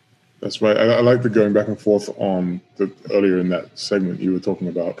 That's right. I like the going back and forth on earlier in that segment you were talking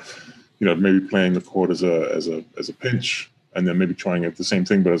about, maybe playing the chord as a pinch, and then maybe trying it the same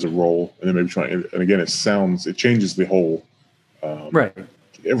thing but as a roll, and then maybe trying it, and again it changes the whole right,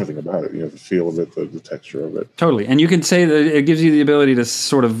 everything about it, the feel of it, the texture of it. Totally. And you can say that it gives you the ability to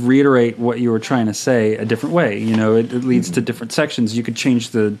sort of reiterate what you were trying to say a different way. It leads to different sections. You could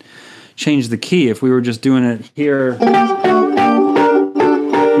change the key. If we were just doing it here,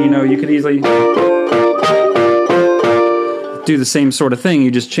 you could easily do the same sort of thing.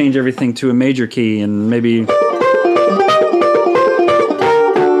 You just change everything to a major key, and maybe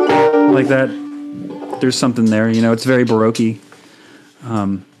like that. There's something there. It's very Baroque-y,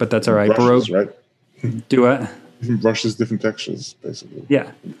 but that's all right. Brushes, Baroque, right? Do what? Different brushes, different textures, basically.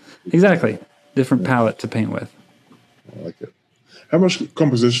 Yeah, exactly. Different palette to paint with. I like it. How much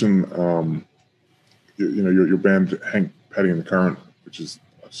composition? Your band, Pattie The Current, which is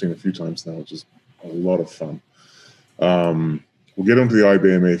I've seen a few times now, which is a lot of fun. We'll get onto the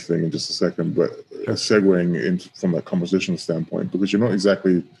IBMA thing in just a second, but segueing in from that composition standpoint, because you're not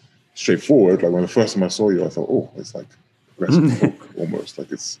exactly straightforward. Like when the first time I saw you, I thought, oh, it's like aggressive folk almost.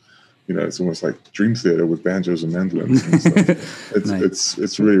 Like it's almost like Dream Theater with banjos and mandolins and stuff.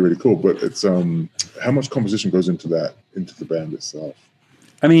 It's really, really cool. But it's how much composition goes into the band itself?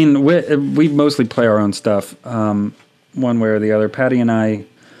 I mean, we mostly play our own stuff, one way or the other. Pattie and I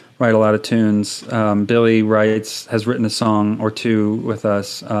write a lot of tunes. Billy has written a song or two with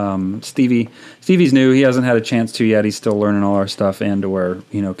us. Stevie's new. He hasn't had a chance to yet. He's still learning all our stuff and or,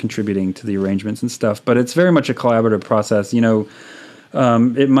 contributing to the arrangements and stuff. But it's very much a collaborative process.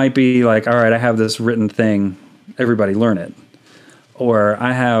 It might be like, all right, I have this written thing. Everybody learn it. Or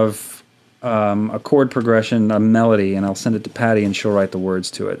I have a chord progression, a melody, and I'll send it to Patty and she'll write the words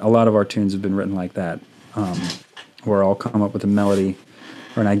to it. A lot of our tunes have been written like that, where I'll come up with a melody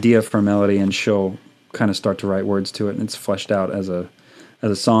or an idea for a melody, and she'll kind of start to write words to it, and it's fleshed out as a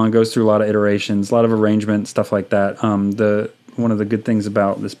song. It goes through a lot of iterations, a lot of arrangement, stuff like that. One of the good things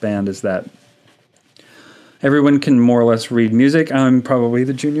about this band is that everyone can more or less read music. I'm probably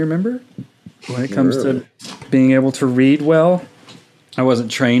the junior member when it comes to being able to read well. I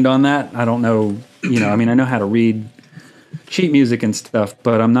wasn't trained on that. I don't know, I know how to read sheet music and stuff,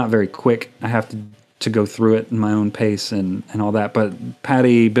 but I'm not very quick. I have to go through it in my own pace and all that. But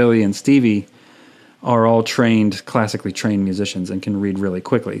Patty, Billy, and Stevie are all classically trained musicians and can read really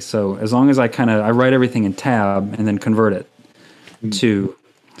quickly. So as long as I write everything in tab and then convert it to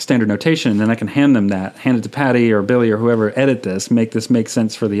standard notation, and then I can hand it to Patty or Billy or whoever, edit this make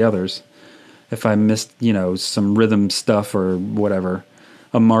sense for the others. If I missed, some rhythm stuff or whatever,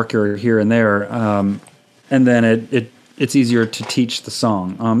 a marker here and there, and then it's easier to teach the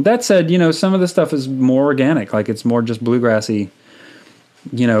song. That said, some of the stuff is more organic, like it's more just bluegrassy,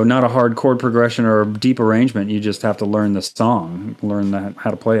 not a hard chord progression or deep arrangement. You just have to learn the song, learn how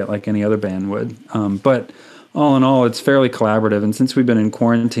to play it like any other band would. But all in all, it's fairly collaborative. And since we've been in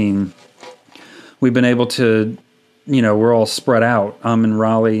quarantine, we've been able to, we're all spread out. I'm in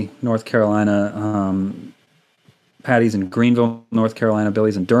Raleigh, North Carolina. Patty's in Greenville, North Carolina.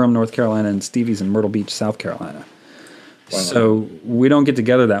 Billy's in Durham, North Carolina. And Stevie's in Myrtle Beach, South Carolina. Wow. So we don't get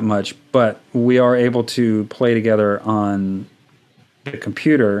together that much, but we are able to play together on the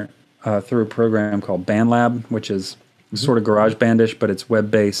computer through a program called BandLab, which is sort of garage bandish, but it's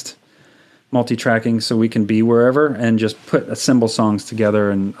web-based multi-tracking, so we can be wherever and just assemble songs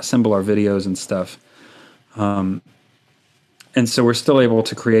together and assemble our videos and stuff. And so we're still able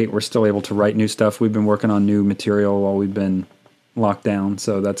to create, we're still able to write new stuff. We've been working on new material while we've been locked down,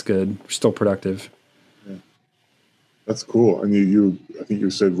 so that's good. We're still productive. Yeah. That's cool. And I think you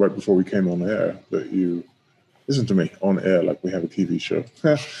said right before we came on air that you listen to me on air like we have a TV show.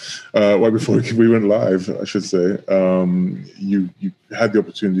 Right before we went live, I should say, you had the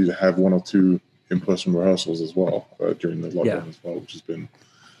opportunity to have one or two in-person rehearsals as well during the lockdown as well, which has been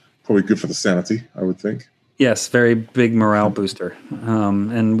probably good for the sanity, I would think. Yes, very big morale booster.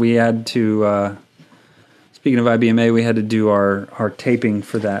 And we had to, speaking of IBMA, we had to do our taping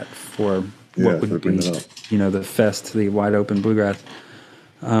for that what would be, the fest, the Wide Open Bluegrass.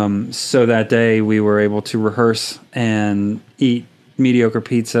 So that day we were able to rehearse and eat mediocre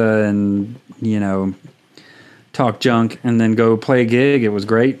pizza and, talk junk and then go play a gig. It was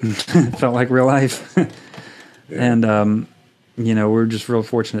great. It felt like real life. And, we're just real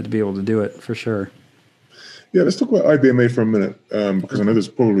fortunate to be able to do it for sure. Yeah, let's talk about IBMA for a minute, because I know there's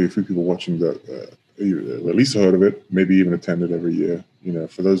probably a few people watching that at least heard of it, maybe even attended every year.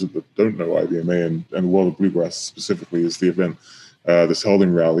 For those that don't know, IBMA and the World of Bluegrass specifically is the event that's held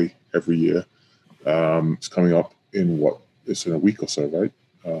in Raleigh every year. It's coming up it's in a week or so, right?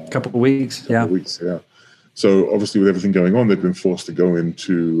 A couple of weeks, yeah. So obviously with everything going on, they've been forced to go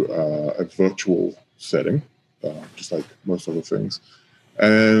into a virtual setting, just like most other things.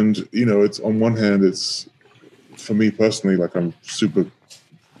 And, it's on one hand, it's, for me personally, like I'm super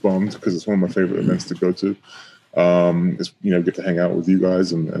bummed because it's one of my favorite events to go to. It's, get to hang out with you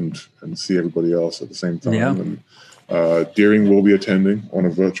guys and see everybody else at the same time. Yeah. And Deering will be attending on a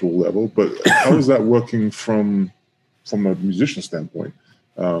virtual level. But how is that working from a musician standpoint?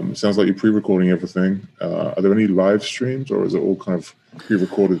 It sounds like you're pre-recording everything. Are there any live streams, or is it all kind of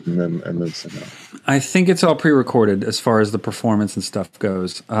pre-recorded and then sent out? I think it's all pre-recorded as far as the performance and stuff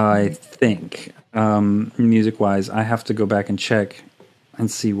goes. I think, music-wise, I have to go back and check and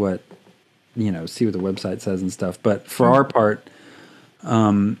see what the website says and stuff. But for our part,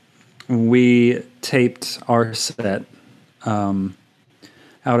 we taped our set out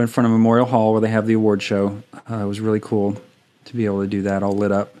in front of Memorial Hall where they have the award show. It was really cool to be able to do that all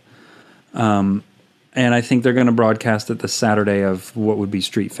lit up. And I think they're going to broadcast it the Saturday of what would be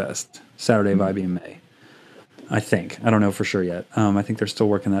Street Fest, Saturday of IBMA. I think. I don't know for sure yet. I think they're still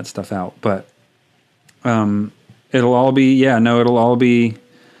working that stuff out. But it'll all be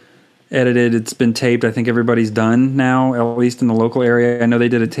edited. It's been taped. I think everybody's done now, at least in the local area. I know they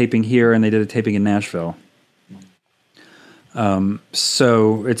did a taping here and they did a taping in Nashville.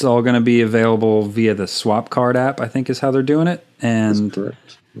 So it's all going to be available via the Swap Card app, I think is how they're doing it. And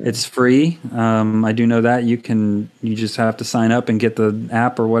it's free. I do know that you just have to sign up and get the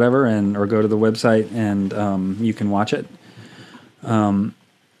app or whatever, or go to the website and you can watch it. I'm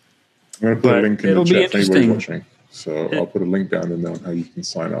going to put a link in the chat for anybody watching. So I'll put a link down in there on how you can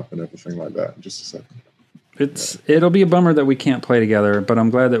sign up and everything like that in just a second. It'll be a bummer that we can't play together, but I'm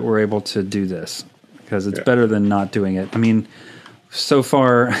glad that we're able to do this because it's better than not doing it. I mean, so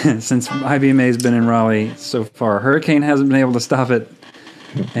far, since IBMA has been in Raleigh, so far, Hurricane hasn't been able to stop it,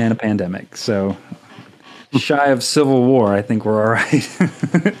 and a pandemic. So, shy of civil war, I think we're all right.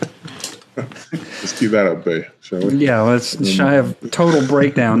 Let's keep that up, Bay, shall we? Yeah, let's shy of total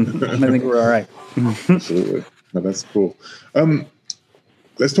breakdown. I think we're all right. Absolutely. No, that's cool.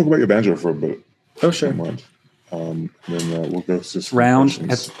 Let's talk about your banjo for a bit. Oh, sure. Then we'll go to some round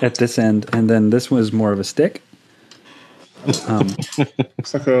questions. at this end, and then this was more of a stick.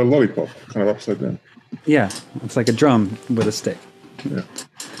 It's like a lollipop, kind of upside down. Yeah, it's like a drum with a stick. Yeah.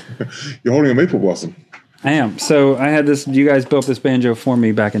 You're holding a maple blossom. I am. So I had this. You guys built this banjo for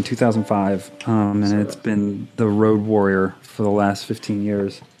me back in 2005, and it's been the road warrior for the last 15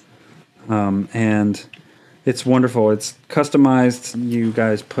 years. And it's wonderful. It's customized. You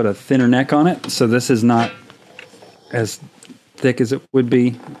guys put a thinner neck on it, so this is not as thick as it would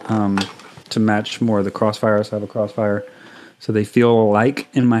be to match more of the Crossfire. So I have a Crossfire, so they feel alike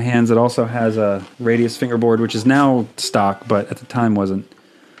in my hands. It also has a radius fingerboard, which is now stock, but at the time wasn't.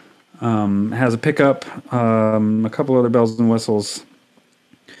 Has a pickup, a couple other bells and whistles,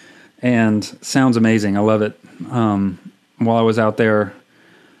 and sounds amazing. I love it. While I was out there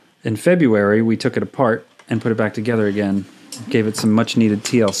in February, we took it apart and put it back together again. Gave it some much needed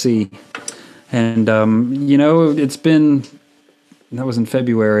TLC. And, that was in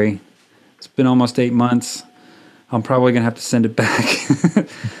February. It's been almost 8 months. I'm probably going to have to send it back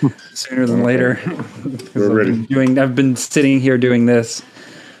sooner than later. We're ready. I've been sitting here doing this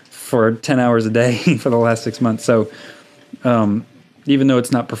for 10 hours a day for the last 6 months. So even though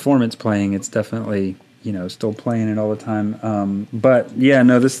it's not performance playing, it's definitely, still playing it all the time. But yeah,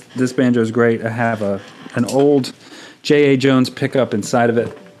 no, this banjo is great. I have an old J.A. Jones pickup inside of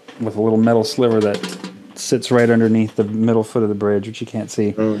it with a little metal sliver that sits right underneath the middle foot of the bridge, which you can't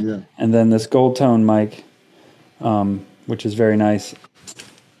see. Oh, yeah. And then this gold tone mic, which is very nice.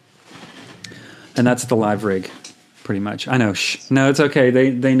 And that's the live rig. Pretty much. I know. No, it's okay.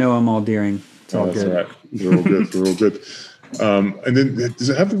 They know I'm all deering. It's all good. That's right. They're all good. They're all good. And then, does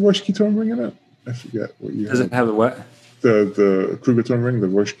it have the Roshki tone ring in it? I forget what you. Does it have the what? The Kruger tone ring, the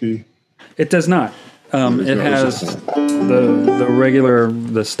Roshki. It does not. It has the regular,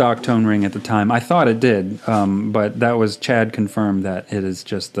 the stock tone ring at the time. I thought it did, but that was Chad confirmed that it is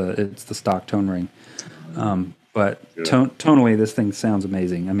just it's the stock tone ring. But tonally, this thing sounds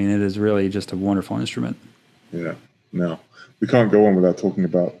amazing. I mean, it is really just a wonderful instrument. Yeah. No, we can't go on without talking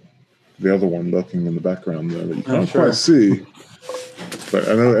about the other one lurking in the background there that you can't quite see. But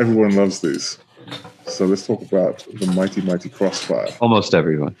I know everyone loves these. So let's talk about the mighty, mighty Crossfire. Almost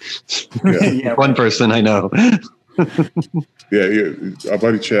everyone. Yeah. Yeah, one person I know. Yeah, our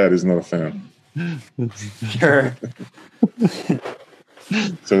buddy Chad is not a fan. Sure.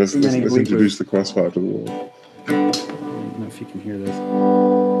 So let's introduce the Crossfire to the world. I don't know if you can hear this.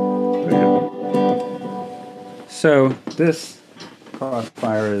 There you go. So this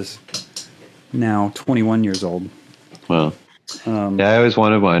Crossfire is now 21 years old. Wow. I always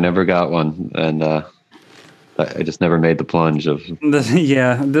wanted one. I never got one, and I just never made the plunge of.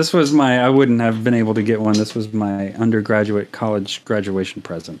 This was I wouldn't have been able to get one. This was my undergraduate college graduation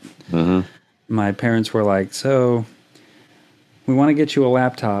present. Mm-hmm. My parents were like, "So, we want to get you a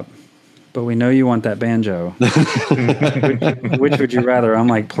laptop, but we know you want that banjo. which would you rather?" I'm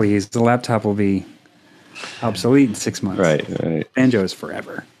like, "Please, the laptop will be obsolete in 6 months. Right. Banjo is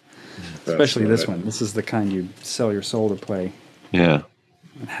forever." Especially That's this one. This is the kind you sell your soul to play. Yeah.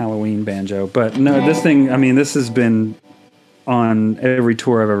 Halloween banjo. But no, this thing, I mean, this has been on every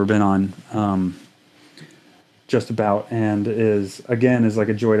tour I've ever been on, just about, and is like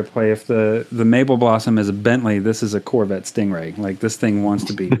a joy to play. If the Maple Blossom is a Bentley, this is a Corvette Stingray. Like, this thing wants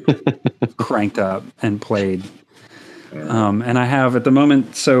to be cranked up and played. And I have at the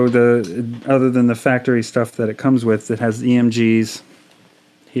moment, so other than the factory stuff that it comes with, it has EMGs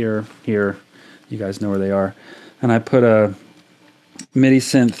here, you guys know where they are, and I put a MIDI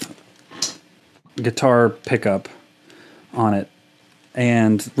synth guitar pickup on it,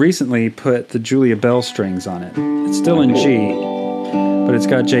 and recently put the Julia Bell strings on it. It's still in G, but it's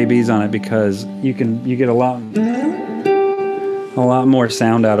got JBs on it because you get a lot a lot more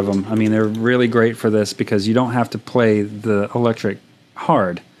sound out of them. I mean, they're really great for this because you don't have to play the electric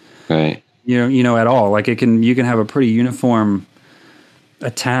hard. Right. At all. Like you can have a pretty uniform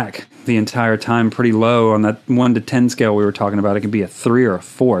attack the entire time, pretty low on that 1 to 10 scale we were talking about. It can be a 3 or a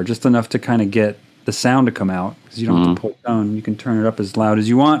 4, just enough to kind of get the sound to come out because you don't have to pull tone. You can turn it up as loud as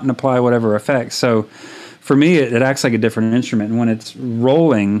you want and apply whatever effects. So for me, it acts like a different instrument. And when it's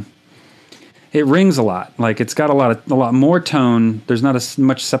rolling, it rings a lot. Like it's got a lot more tone. There's not as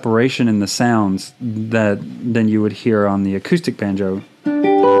much separation in the sounds than you would hear on the acoustic banjo.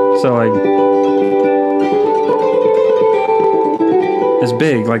 So like it's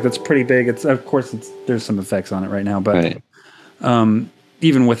big. Like that's pretty big. There's some effects on it right now, but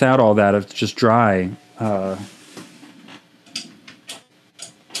even without all that, it's just dry.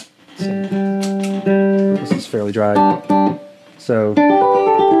 This is fairly dry. So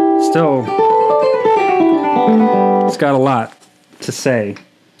still, it's got a lot to say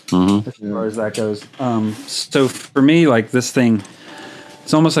as far as that goes. So for me, like this thing,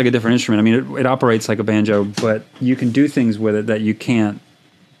 it's almost like a different instrument. I mean, it operates like a banjo, but you can do things with it that you can't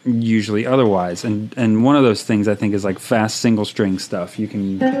usually otherwise. And one of those things I think is like fast single string stuff. You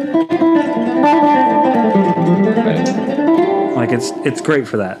can like it's great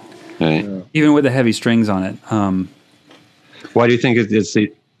for that. Right. Even with the heavy strings on it. Why do you think it's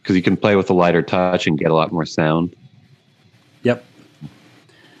because you can play with a lighter touch and get a lot more sound? Yep.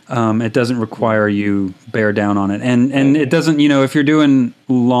 It doesn't require you bear down on it, and it doesn't. If you're doing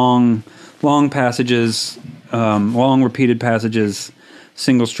long passages, long repeated passages,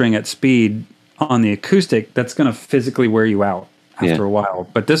 single string at speed on the acoustic, that's going to physically wear you out after a while.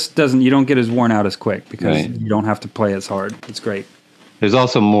 But this doesn't. You don't get as worn out as quick because you don't have to play as hard. It's great. There's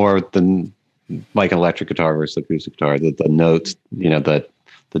also more than like an electric guitar versus acoustic guitar. The notes, the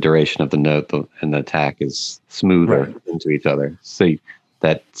duration of the note and the attack is smoother into each other. So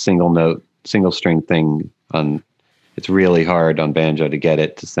that single string thing it's really hard on banjo to get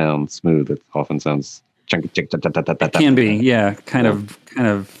it to sound smooth. It often sounds chunky. It can be, kind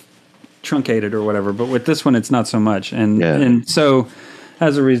of truncated or whatever. But with this one, it's not so much. And so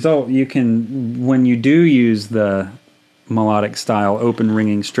as a result, you can, when you do use the melodic style open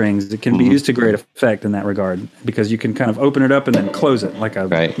ringing strings, it can be used to great effect in that regard because you can kind of open it up and then close it like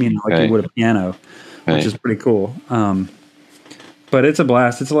you would a piano, which is pretty cool. But it's a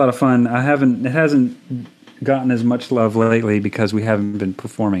blast. It's a lot of fun. It hasn't gotten as much love lately because we haven't been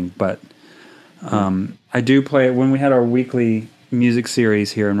performing, but I do play it when we had our weekly music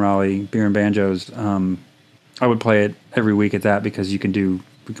series here in Raleigh, Beer and Banjos. I would play it every week at that because we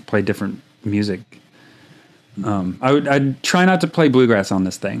could play different music. I'd try not to play bluegrass on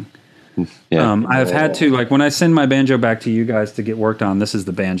this thing. I've had to, like when I send my banjo back to you guys to get worked on, this is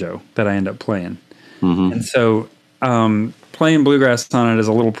the banjo that I end up playing. And so playing bluegrass on it is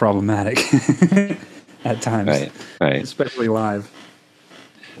a little problematic at times, right, especially live.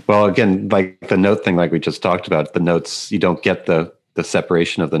 Well, again, like the note thing, like we just talked about, the notes, you don't get the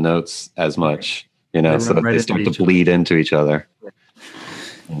separation of the notes as much, so they start to bleed into each other.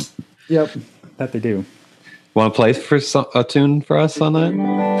 Yep, that they do. Want to play for a tune for us on that?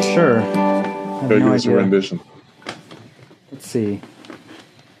 Sure. Give us a rendition. Let's see.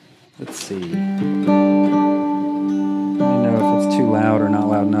 Let me know if it's too loud or not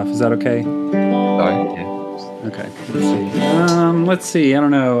loud enough. Is that okay? Sorry. Yeah. Okay. Let's see. I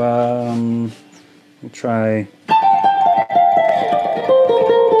don't know. We'll try.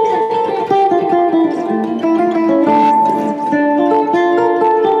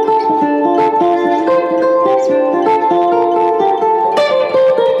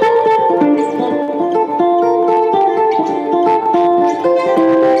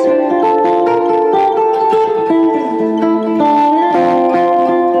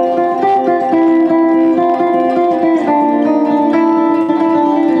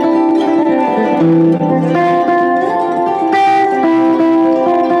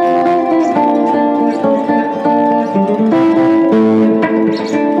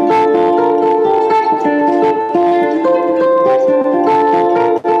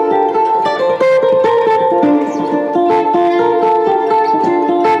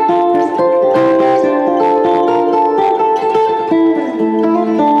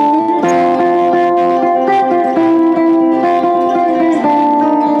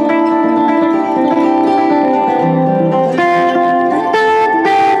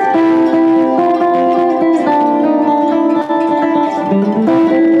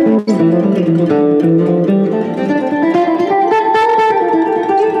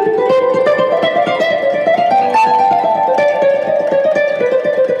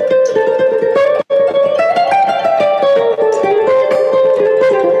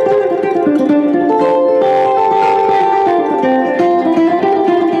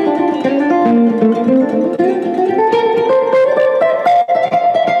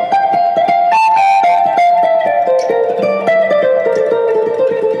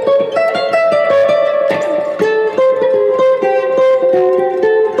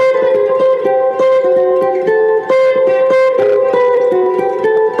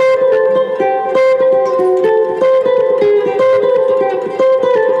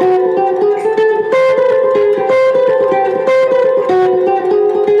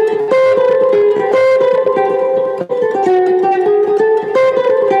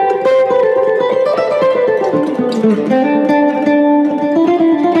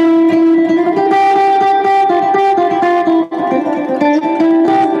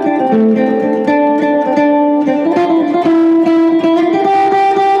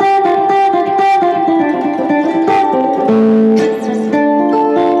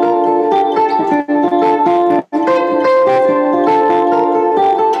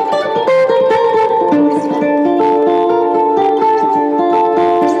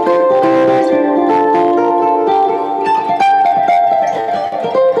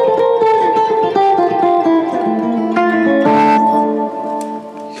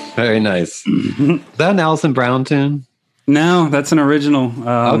 Nice. Is that an Alison Brown tune? No, that's an original.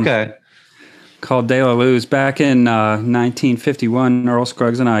 Okay. Called De La Luz. Back in 1951, Earl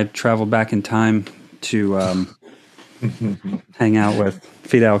Scruggs and I traveled back in time to hang out with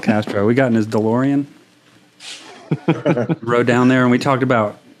Fidel Castro. We got in his DeLorean, rode down there, and we talked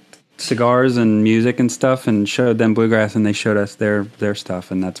about cigars and music and stuff, and showed them bluegrass, and they showed us their stuff,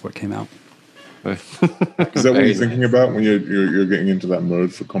 and that's what came out. Is that what you're thinking about when you're getting into that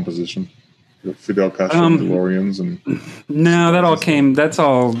mode for composition? Fidel Castro and DeLoreans and no, that's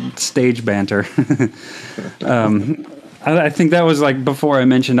all stage banter. I think that was like before I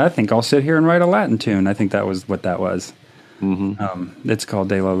mentioned, I think I'll sit here and write a Latin tune. I think that was what that was. Mm-hmm. It's called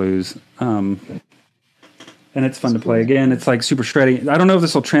De La Luz. And it's fun to play. Again, it's like super shreddy. I don't know if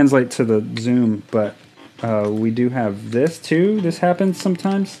this will translate to the Zoom, but we do have this too. This happens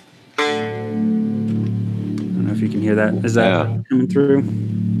sometimes. I don't know if you can hear that. Is that coming through?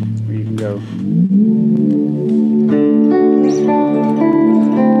 Where you can go.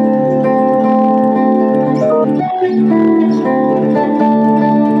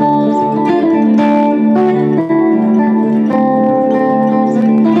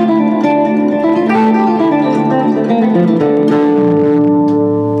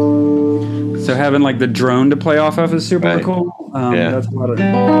 So having like the drone to play off of is super cool. That's a lot of.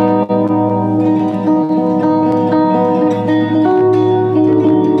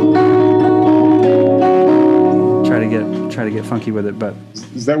 Try to get funky with it, but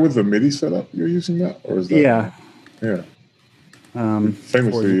is that with the MIDI setup you're using that, or is that? Yeah.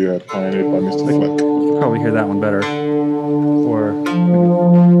 Famously pioneered by Mr. Flick. Probably hear that one better. Or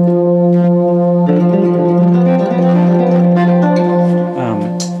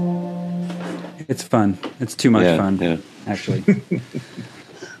it's fun. It's too much fun. Yeah. Actually, you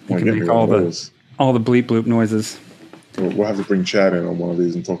can make all the bleep bloop noises. We'll have to bring Chad in on one of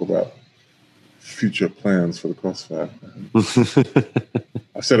these and talk about future plans for the Crossfire.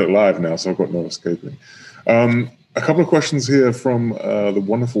 I've said it live now, so I've got no escaping. A couple of questions here from the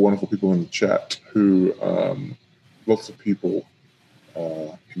wonderful, wonderful people in the chat who lots of people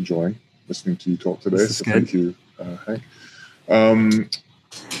enjoying listening to you talk today. So thank you, Hank.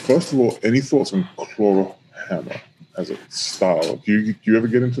 First of all, any thoughts on claw hammer as a style? Do you ever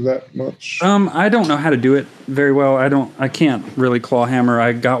get into that much? I don't know how to do it very well. I can't really claw hammer.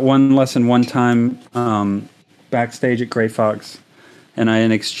 I got one lesson one time backstage at Grey Fox, and I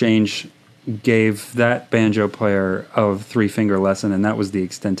in exchange gave that banjo player a 3-finger lesson, and that was the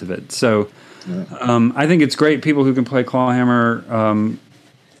extent of it. So I think it's great. People who can play claw hammer,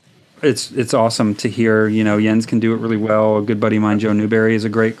 it's awesome to hear. You know, Jens can do it really well. A good buddy of mine, Joe Newberry, is a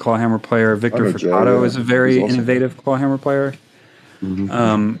great clawhammer player. Victor Furtado is a very innovative clawhammer player.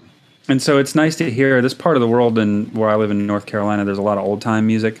 Mm-hmm. And so it's nice to hear this part of the world, and where I live in North Carolina, there's a lot of old time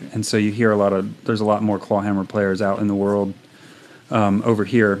music, and so you hear there's a lot more clawhammer players out in the world over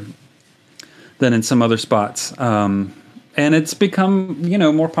here than in some other spots. And it's become,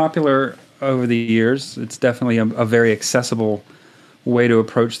 more popular over the years. It's definitely a very accessible way to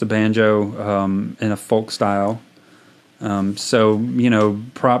approach the banjo in a folk style. So,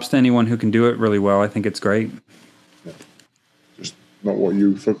 props to anyone who can do it really well. I think it's great. Yeah. Just not what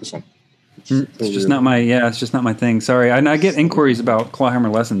you focus on. It's just not my thing. Sorry. I get inquiries about clawhammer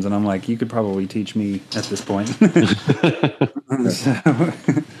lessons, and I'm like, you could probably teach me at this point.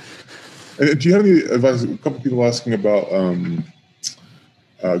 Do you have any advice? A couple of people asking about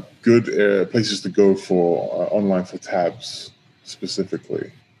good places to go for online for tabs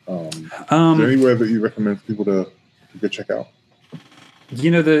specifically. Is there anywhere that you recommend for people to go check out?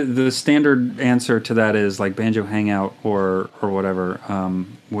 The standard answer to that is like Banjo Hangout or whatever,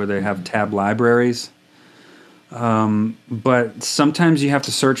 where they have tab libraries. But sometimes you have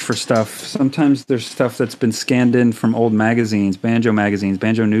to search for stuff. Sometimes there's stuff that's been scanned in from old magazines, Banjo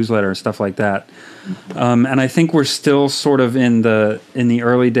Newsletter, stuff like that. And I think we're still sort of in the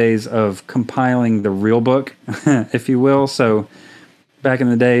early days of compiling the real book, if you will. So back in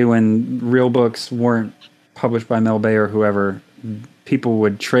the day when real books weren't published by Mel Bay or whoever, people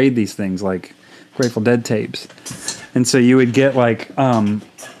would trade these things like Grateful Dead tapes. And so you would get a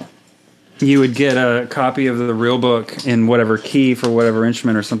copy of the real book in whatever key for whatever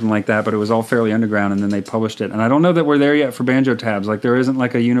instrument or something like that, but it was all fairly underground, and then they published it. And I don't know that we're there yet for banjo tabs. Like, there isn't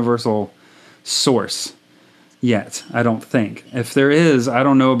like a universal source yet, I don't think. If there is, I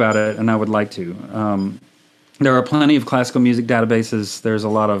don't know about it, and I would like to. There are plenty of classical music databases. There's a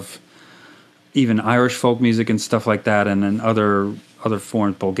lot of even Irish folk music and stuff like that, and then other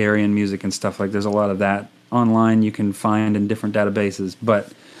forms, Bulgarian music and stuff like. There's a lot of that online you can find in different databases.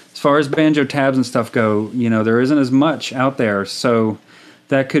 But as far as banjo tabs and stuff go, there isn't as much out there. So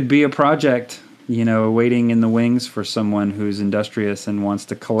that could be a project, waiting in the wings for someone who's industrious and wants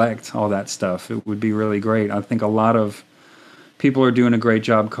to collect all that stuff. It would be really great. I think a lot of people are doing a great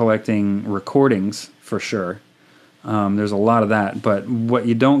job collecting recordings for sure. There's a lot of that, but what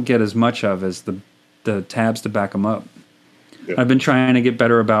you don't get as much of is the tabs to back them up. Yeah. I've been trying to get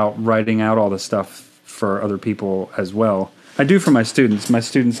better about writing out all the stuff for other people as well. I do for my students. My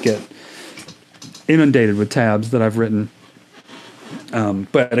students get inundated with tabs that I've written.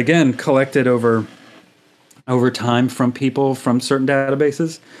 But again, collected over time from people from certain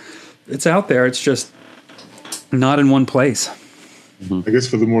databases. It's out there. It's just not in one place. I guess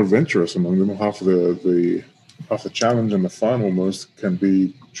for the more adventurous among them, half the challenge and the fun almost can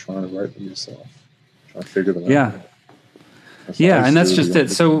be trying to write them yourself, trying to figure them out. Yeah, and that's just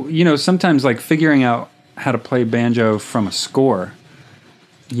it. So, sometimes like figuring out how to play banjo from a score,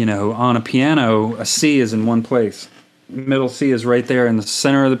 on a piano, a C is in one place. Middle C is right there in the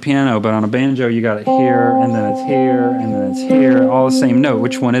center of the piano, but on a banjo, you got it here, and then it's here, and then it's here, all the same note.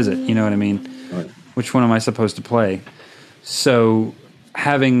 Which one is it? You know what I mean? Right. Which one am I supposed to play? So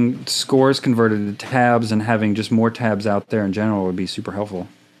having scores converted to tabs and having just more tabs out there in general would be super helpful.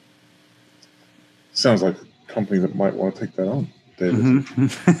 Sounds like a company that might want to take that on, David.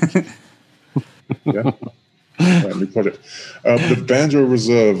 Mm-hmm. Yeah. Right, new project. The Banjo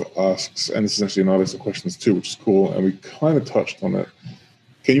Reserve asks, and this is actually an artist of questions too, which is cool, and we kind of touched on it.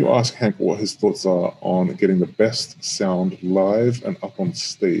 Can you ask Hank what his thoughts are on getting the best sound live and up on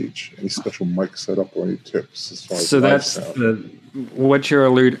stage? Any special mic setup or any tips as far as live sound? What you're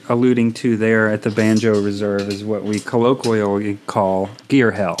alluding to there at the Banjo Reserve is what we colloquially call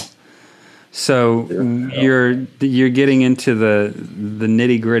gear hell. So you're getting into the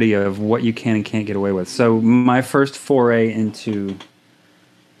nitty gritty of what you can and can't get away with. So my first foray into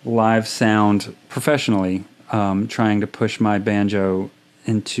live sound professionally, trying to push my banjo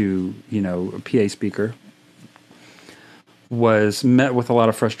into a PA speaker, was met with a lot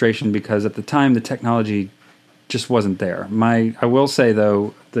of frustration because at the time the technology just wasn't there. I will say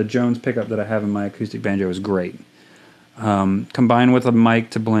though, the Jones pickup that I have in my acoustic banjo is great. Combined with a mic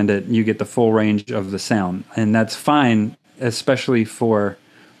to blend it, you get the full range of the sound, and that's fine, especially for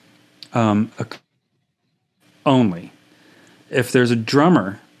only. If there's a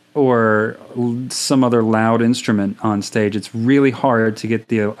drummer or some other loud instrument on stage, it's really hard to get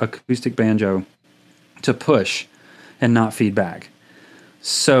the acoustic banjo to push and not feed back.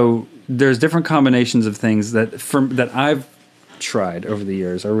 So there's different combinations of things that I've tried over the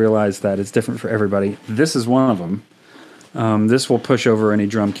years. I realize that it's different for everybody. This is one of them. This will push over any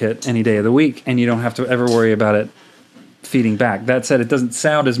drum kit any day of the week, and you don't have to ever worry about it feeding back. That said, it doesn't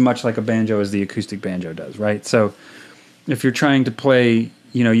sound as much like a banjo as the acoustic banjo does, right? So if you're trying to play,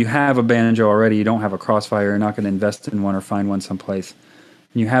 you have a banjo already, you don't have a Crossfire, you're not going to invest in one or find one someplace.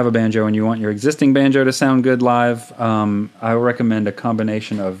 You have a banjo and you want your existing banjo to sound good live, I would recommend a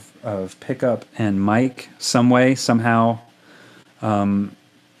combination of pickup and mic some way, somehow. And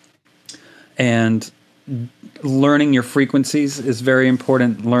learning your frequencies is very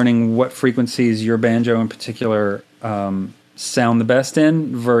important. Learning what frequencies your banjo in particular sound the best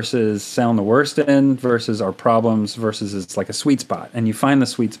in versus sound the worst in versus are problems versus it's like a sweet spot. And you find the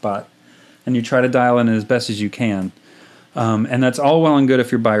sweet spot and you try to dial in as best as you can. And that's all well and good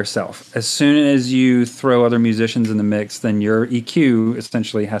if you're by yourself. As soon as you throw other musicians in the mix, then your EQ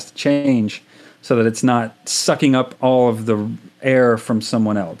essentially has to change so that it's not sucking up all of the air from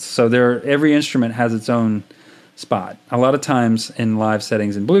someone else. So every instrument has its own spot. A lot of times in live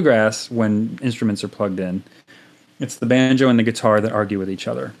settings in bluegrass, when instruments are plugged in, it's the banjo and the guitar that argue with each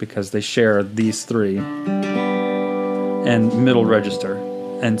other because they share these three and middle register.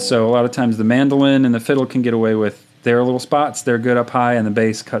 And so a lot of times the mandolin and the fiddle can get away with their little spots. They're good up high, and the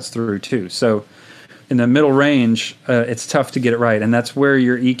bass cuts through too. So in the middle range, it's tough to get it right, and that's where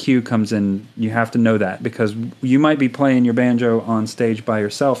your EQ comes in. You have to know that because you might be playing your banjo on stage by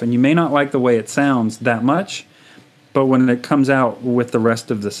yourself, and you may not like the way it sounds that much, but when it comes out with the rest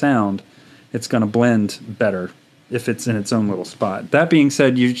of the sound, it's going to blend better if it's in its own little spot. That being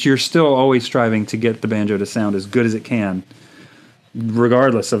said, you're still always striving to get the banjo to sound as good as it can,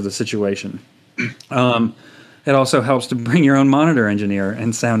 regardless of the situation. It also helps to bring your own monitor engineer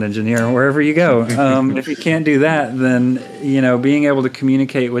and sound engineer wherever you go. If you can't do that, then being able to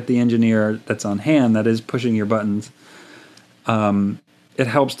communicate with the engineer that's on hand, that is pushing your buttons, it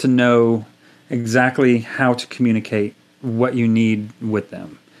helps to know exactly how to communicate what you need with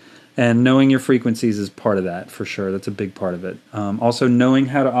them. And knowing your frequencies is part of that, for sure. That's a big part of it. Also knowing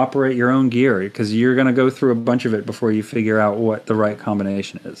how to operate your own gear, because you're going to go through a bunch of it before you figure out what the right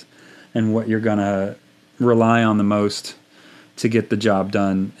combination is and what you're going to rely on the most to get the job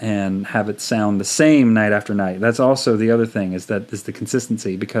done and have it sound the same night after night. That's also the other thing is the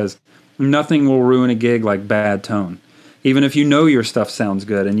consistency, because nothing will ruin a gig like bad tone. Even if you know your stuff sounds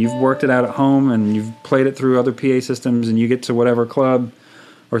good and you've worked it out at home and you've played it through other PA systems and you get to whatever club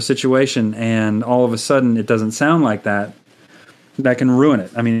or situation and all of a sudden it doesn't sound like that, that can ruin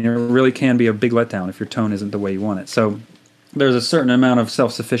it. I mean, it really can be a big letdown if your tone isn't the way you want it. So there's a certain amount of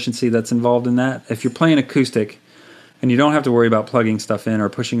self-sufficiency that's involved in that. If you're playing acoustic and you don't have to worry about plugging stuff in or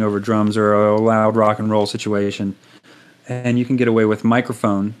pushing over drums or a loud rock and roll situation, and you can get away with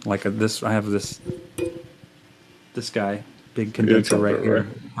microphone like this. I have this guy, big condenser right here,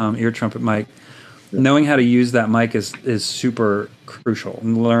 ear trumpet mic. Yeah. Knowing how to use that mic is super crucial.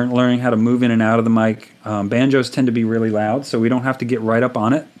 And learning how to move in and out of the mic. Banjos tend to be really loud, so we don't have to get right up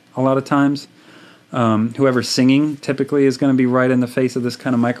on it a lot of times. Whoever's singing typically is going to be right in the face of this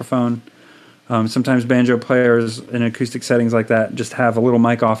kind of microphone. Sometimes banjo players in acoustic settings like that just have a little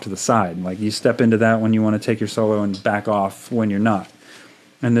mic off to the side. Like you step into that when you want to take your solo and back off when you're not.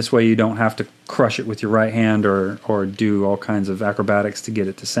 And this way you don't have to crush it with your right hand or do all kinds of acrobatics to get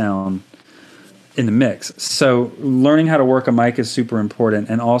it to sound in the mix. So learning how to work a mic is super important.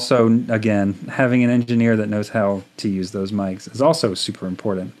 And also, again, having an engineer that knows how to use those mics is also super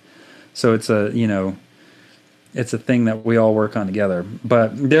important. So it's a thing that we all work on together.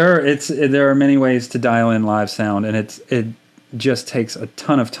 But there are many ways to dial in live sound, and it just takes a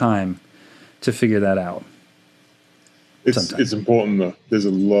ton of time to figure that out. It's important though. There's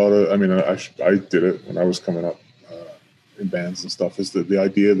a lot of, I mean, I did it when I was coming up in bands and stuff, is that the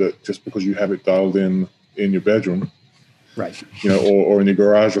idea that just because you have it dialed in your bedroom, right, or in your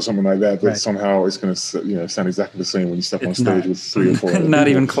garage or something like that, that somehow it's going to sound exactly the same when you step on stage with 3 or 4 other not people,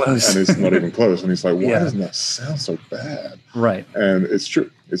 even close, and it's not even close, and it's like, why doesn't that sound so bad? Right. And it's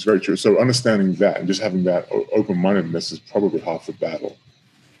true. It's very true. So understanding that and just having that open-mindedness is probably half the battle,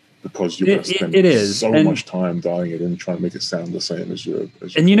 because you're going to spend so much time dialing it in, trying to make it sound the same as your.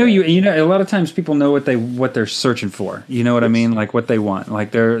 And a lot of times people know what they're searching for. You know what I mean? Like what they want.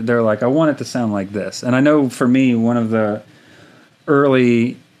 Like they're like, I want it to sound like this. And I know for me, one of the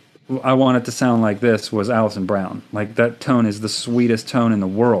early, I want it to sound like this was Alison Brown. Like that tone is the sweetest tone in the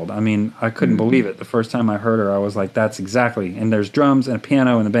world. I mean, I couldn't believe it. The first time I heard her, I was like, that's exactly. And there's drums and a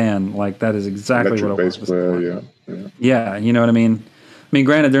piano in the band. Like that is exactly electric what I want. Bass player, yeah. Yeah, you know what I mean? I mean,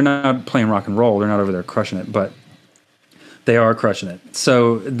 granted, they're not playing rock and roll. They're not over there crushing it, but they are crushing it.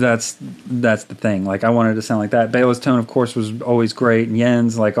 So that's the thing. Like, I wanted it to sound like that. Bela's tone, of course, was always great. And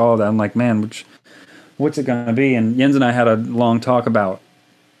Jens, like all that. I'm like, man, what's it going to be? And Jens and I had a long talk about,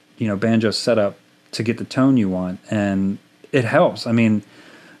 banjo setup to get the tone you want. And it helps. I mean,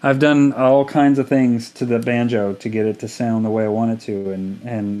 I've done all kinds of things to the banjo to get it to sound the way I want it to.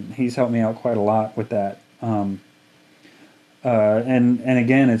 And he's helped me out quite a lot with that. And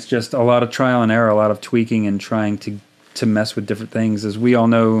again, it's just a lot of trial and error, a lot of tweaking and trying to mess with different things. As we all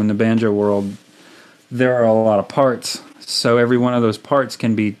know in the banjo world, there are a lot of parts. So every one of those parts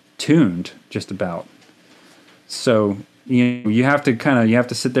can be tuned just about. So you have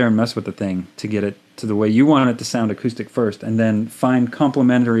to sit there and mess with the thing to get it to the way you want it to sound acoustic first, and then find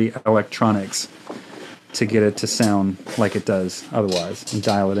complementary electronics to get it to sound like it does otherwise and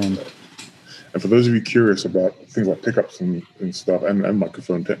dial it in. And for those of you curious about things like pickups and stuff, and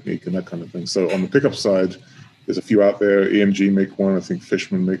microphone technique and that kind of thing, so on the pickup side, there's a few out there. EMG make one. I think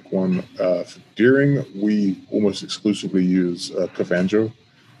Fishman make one. For Deering, we almost exclusively use banjo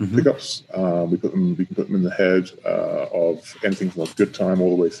pickups. We can put them in the head of anything from a good time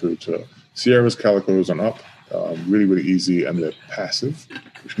all the way through to Sierras, Calicos, and up. Really, really easy, and they're passive,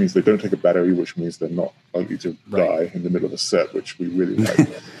 which means they don't take a battery, which means they're not likely to die in the middle of a set, which we really like.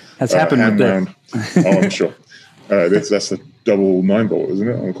 That's happened with this. Oh, I'm sure. That's the double 9-volt, isn't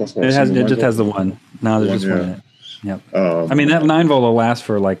it? On the Crossfire, it just has the one. No, there's just one in it. Yep. I mean, that 9-volt will last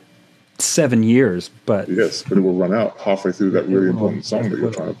for like 7 years, but yes, but it will run out halfway through that really important song that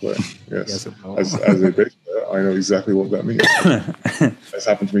you're trying to play. Yes, as a bass player, I know exactly what that means. That's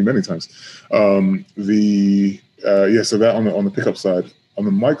happened to me many times. So that on the pickup side. On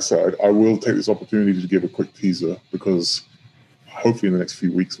the mic side, I will take this opportunity to give a quick teaser, because hopefully in the next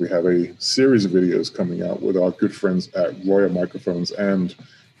few weeks we have a series of videos coming out with our good friends at Royer Microphones and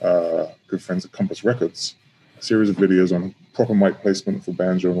good friends at Compass Records. A series of videos on proper mic placement for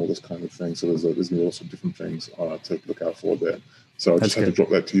banjo and all this kind of thing. So there's going to be also different things to look out for there. So I just had to drop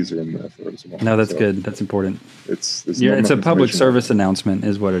that teaser in there for as well. No, that's good. That's important. It's a public service announcement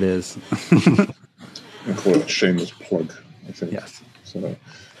is what it is. I call it a shameless plug, I think. Yes. So,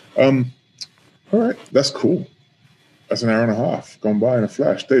 all right, that's cool. That's an hour and a half gone by in a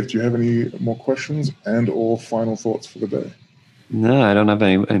flash. Dave, do you have any more questions and or final thoughts for the day? No, I don't have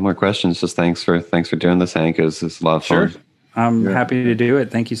any more questions. Just thanks for doing this, Hank. It was a lot of fun. Sure. I'm happy to do it.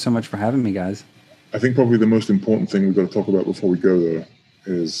 Thank you so much for having me, guys. I think probably the most important thing we've got to talk about before we go there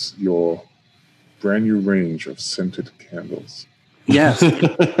is your brand new range of scented candles. Yes,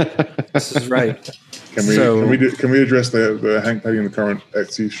 this is right. Can we address the Hank, Pattie, and the Current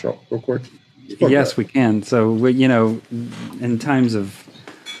Etsy shop real quick? Yes, we can. So in times of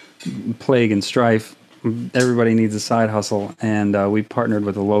plague and strife, everybody needs a side hustle, and we partnered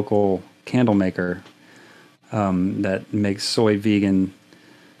with a local candle maker that makes soy vegan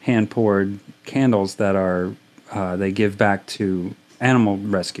hand poured candles that are they give back to animal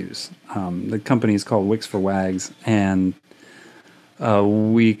rescues. The company is called Wicks for Wags, and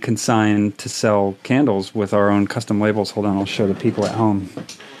we consign to sell candles with our own custom labels. Hold on, I'll show the people at home.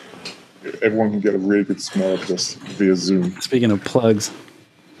 Everyone can get a really good smell of this via Zoom. Speaking of plugs,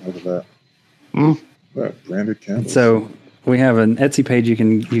 Look at that. That branded candles. So we have an Etsy page you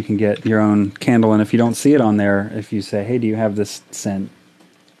can get your own candle, and if you don't see it on there, if you say, "Hey, do you have this scent?"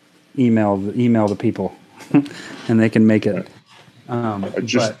 email the people, and they can make it. I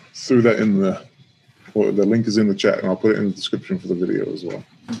just threw that in the link is in the chat, and I'll put it in the description for the video as well.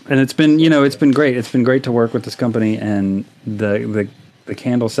 And it's been great. It's been great to work with this company, and the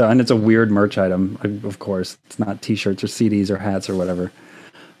candle sell, and it's a weird merch item. Of course, it's not T-shirts or CDs or hats or whatever.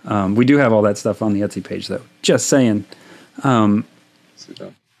 We do have all that stuff on the Etsy page, though. Just saying. And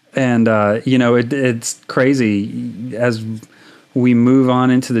it's crazy as we move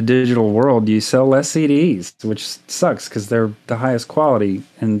on into the digital world. You sell less CDs, which sucks because they're the highest quality,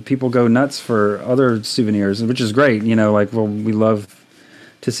 and people go nuts for other souvenirs, which is great. We love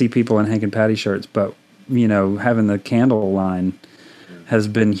to see people in Hank and Pattie shirts, but having the candle line has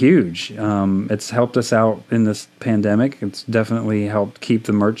been huge. It's helped us out in this pandemic. It's definitely helped keep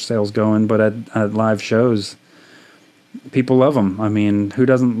the merch sales going, but at live shows, people love them. I mean, who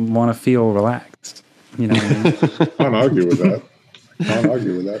doesn't want to feel relaxed? You know what I mean? Can't argue with that.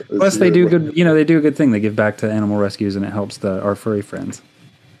 Plus, they do good. They do a good thing. They give back to animal rescues, and it helps our furry friends.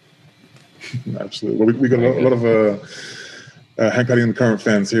 Absolutely. Well, we got a lot of Hank, Pattie, and the Current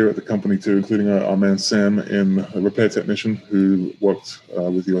fans here at the company too, including our man Sam, a repair technician who worked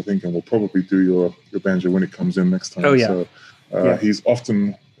with you, I think, and will probably do your banjo when it comes in next time. Oh yeah. So he's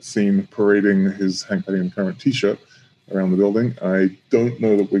often seen parading his Hank, Pattie, and the Current T-shirt around the building. I don't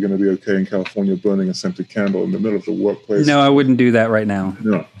know that we're going to be okay in California burning a scented candle in the middle of the workplace. No, I wouldn't do that right now.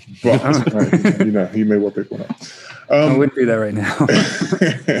 No, but he may well pick one up. I wouldn't do that right now.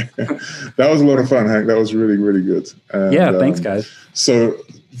 That was a lot of fun, Hank. That was really, really good. And, thanks, guys. So,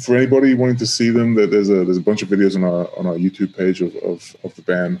 for anybody wanting to see them, there's a bunch of videos on our YouTube page of the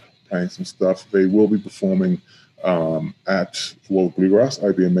band playing some stuff. They will be performing at World Bluegrass,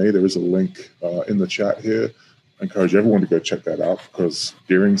 IBMA. There is a link in the chat here. I encourage everyone to go check that out because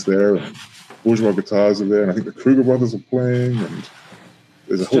Deering's there and Bourgeois Guitars are there, and I think the Kruger brothers are playing, and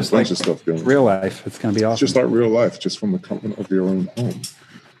there's a whole bunch of stuff going on. Real life. It's going to be awesome. It's just like real life, just from the comfort of your own home.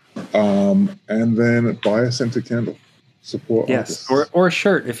 And then buy a scented candle. Support artists. Or a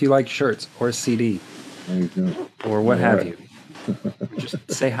shirt if you like shirts, or a CD. There you go. Or what have you.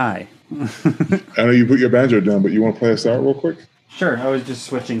 Just say hi. I know you put your banjo down, but you want to play us out real quick? Sure. I was just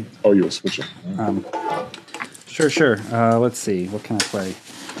switching. Oh, you were switching. Sure. Let's see. What can I play?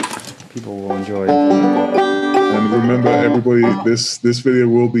 People will enjoy. And remember, everybody, this video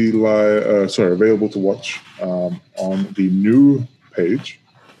will be available to watch on the new page,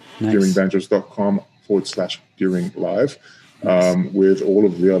 Nice. deeringbanjos.com/Deering Live, with all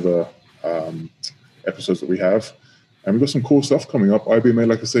of the other episodes that we have. And we've got some cool stuff coming up. IBMA,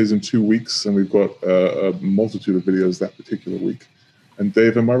 like I say, is in 2 weeks, and we've got a multitude of videos that particular week. And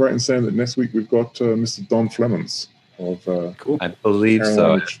Dave, am I right in saying that next week we've got Mr. Don Flemons of cool. I believe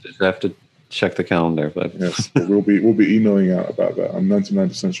so. I have to check the calendar, but yes, we'll be emailing out about that. I'm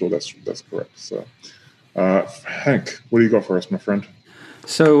 99% sure that's correct. So, Hank, what do you got for us, my friend?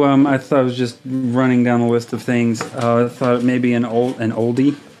 So I thought I was just running down the list of things. I thought maybe an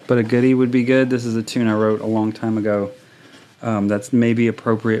oldie, but a goodie would be good. This is a tune I wrote a long time ago. That's maybe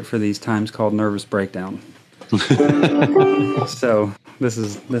appropriate for these times, called "Nervous Breakdown." So this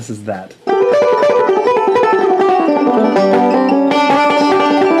is that.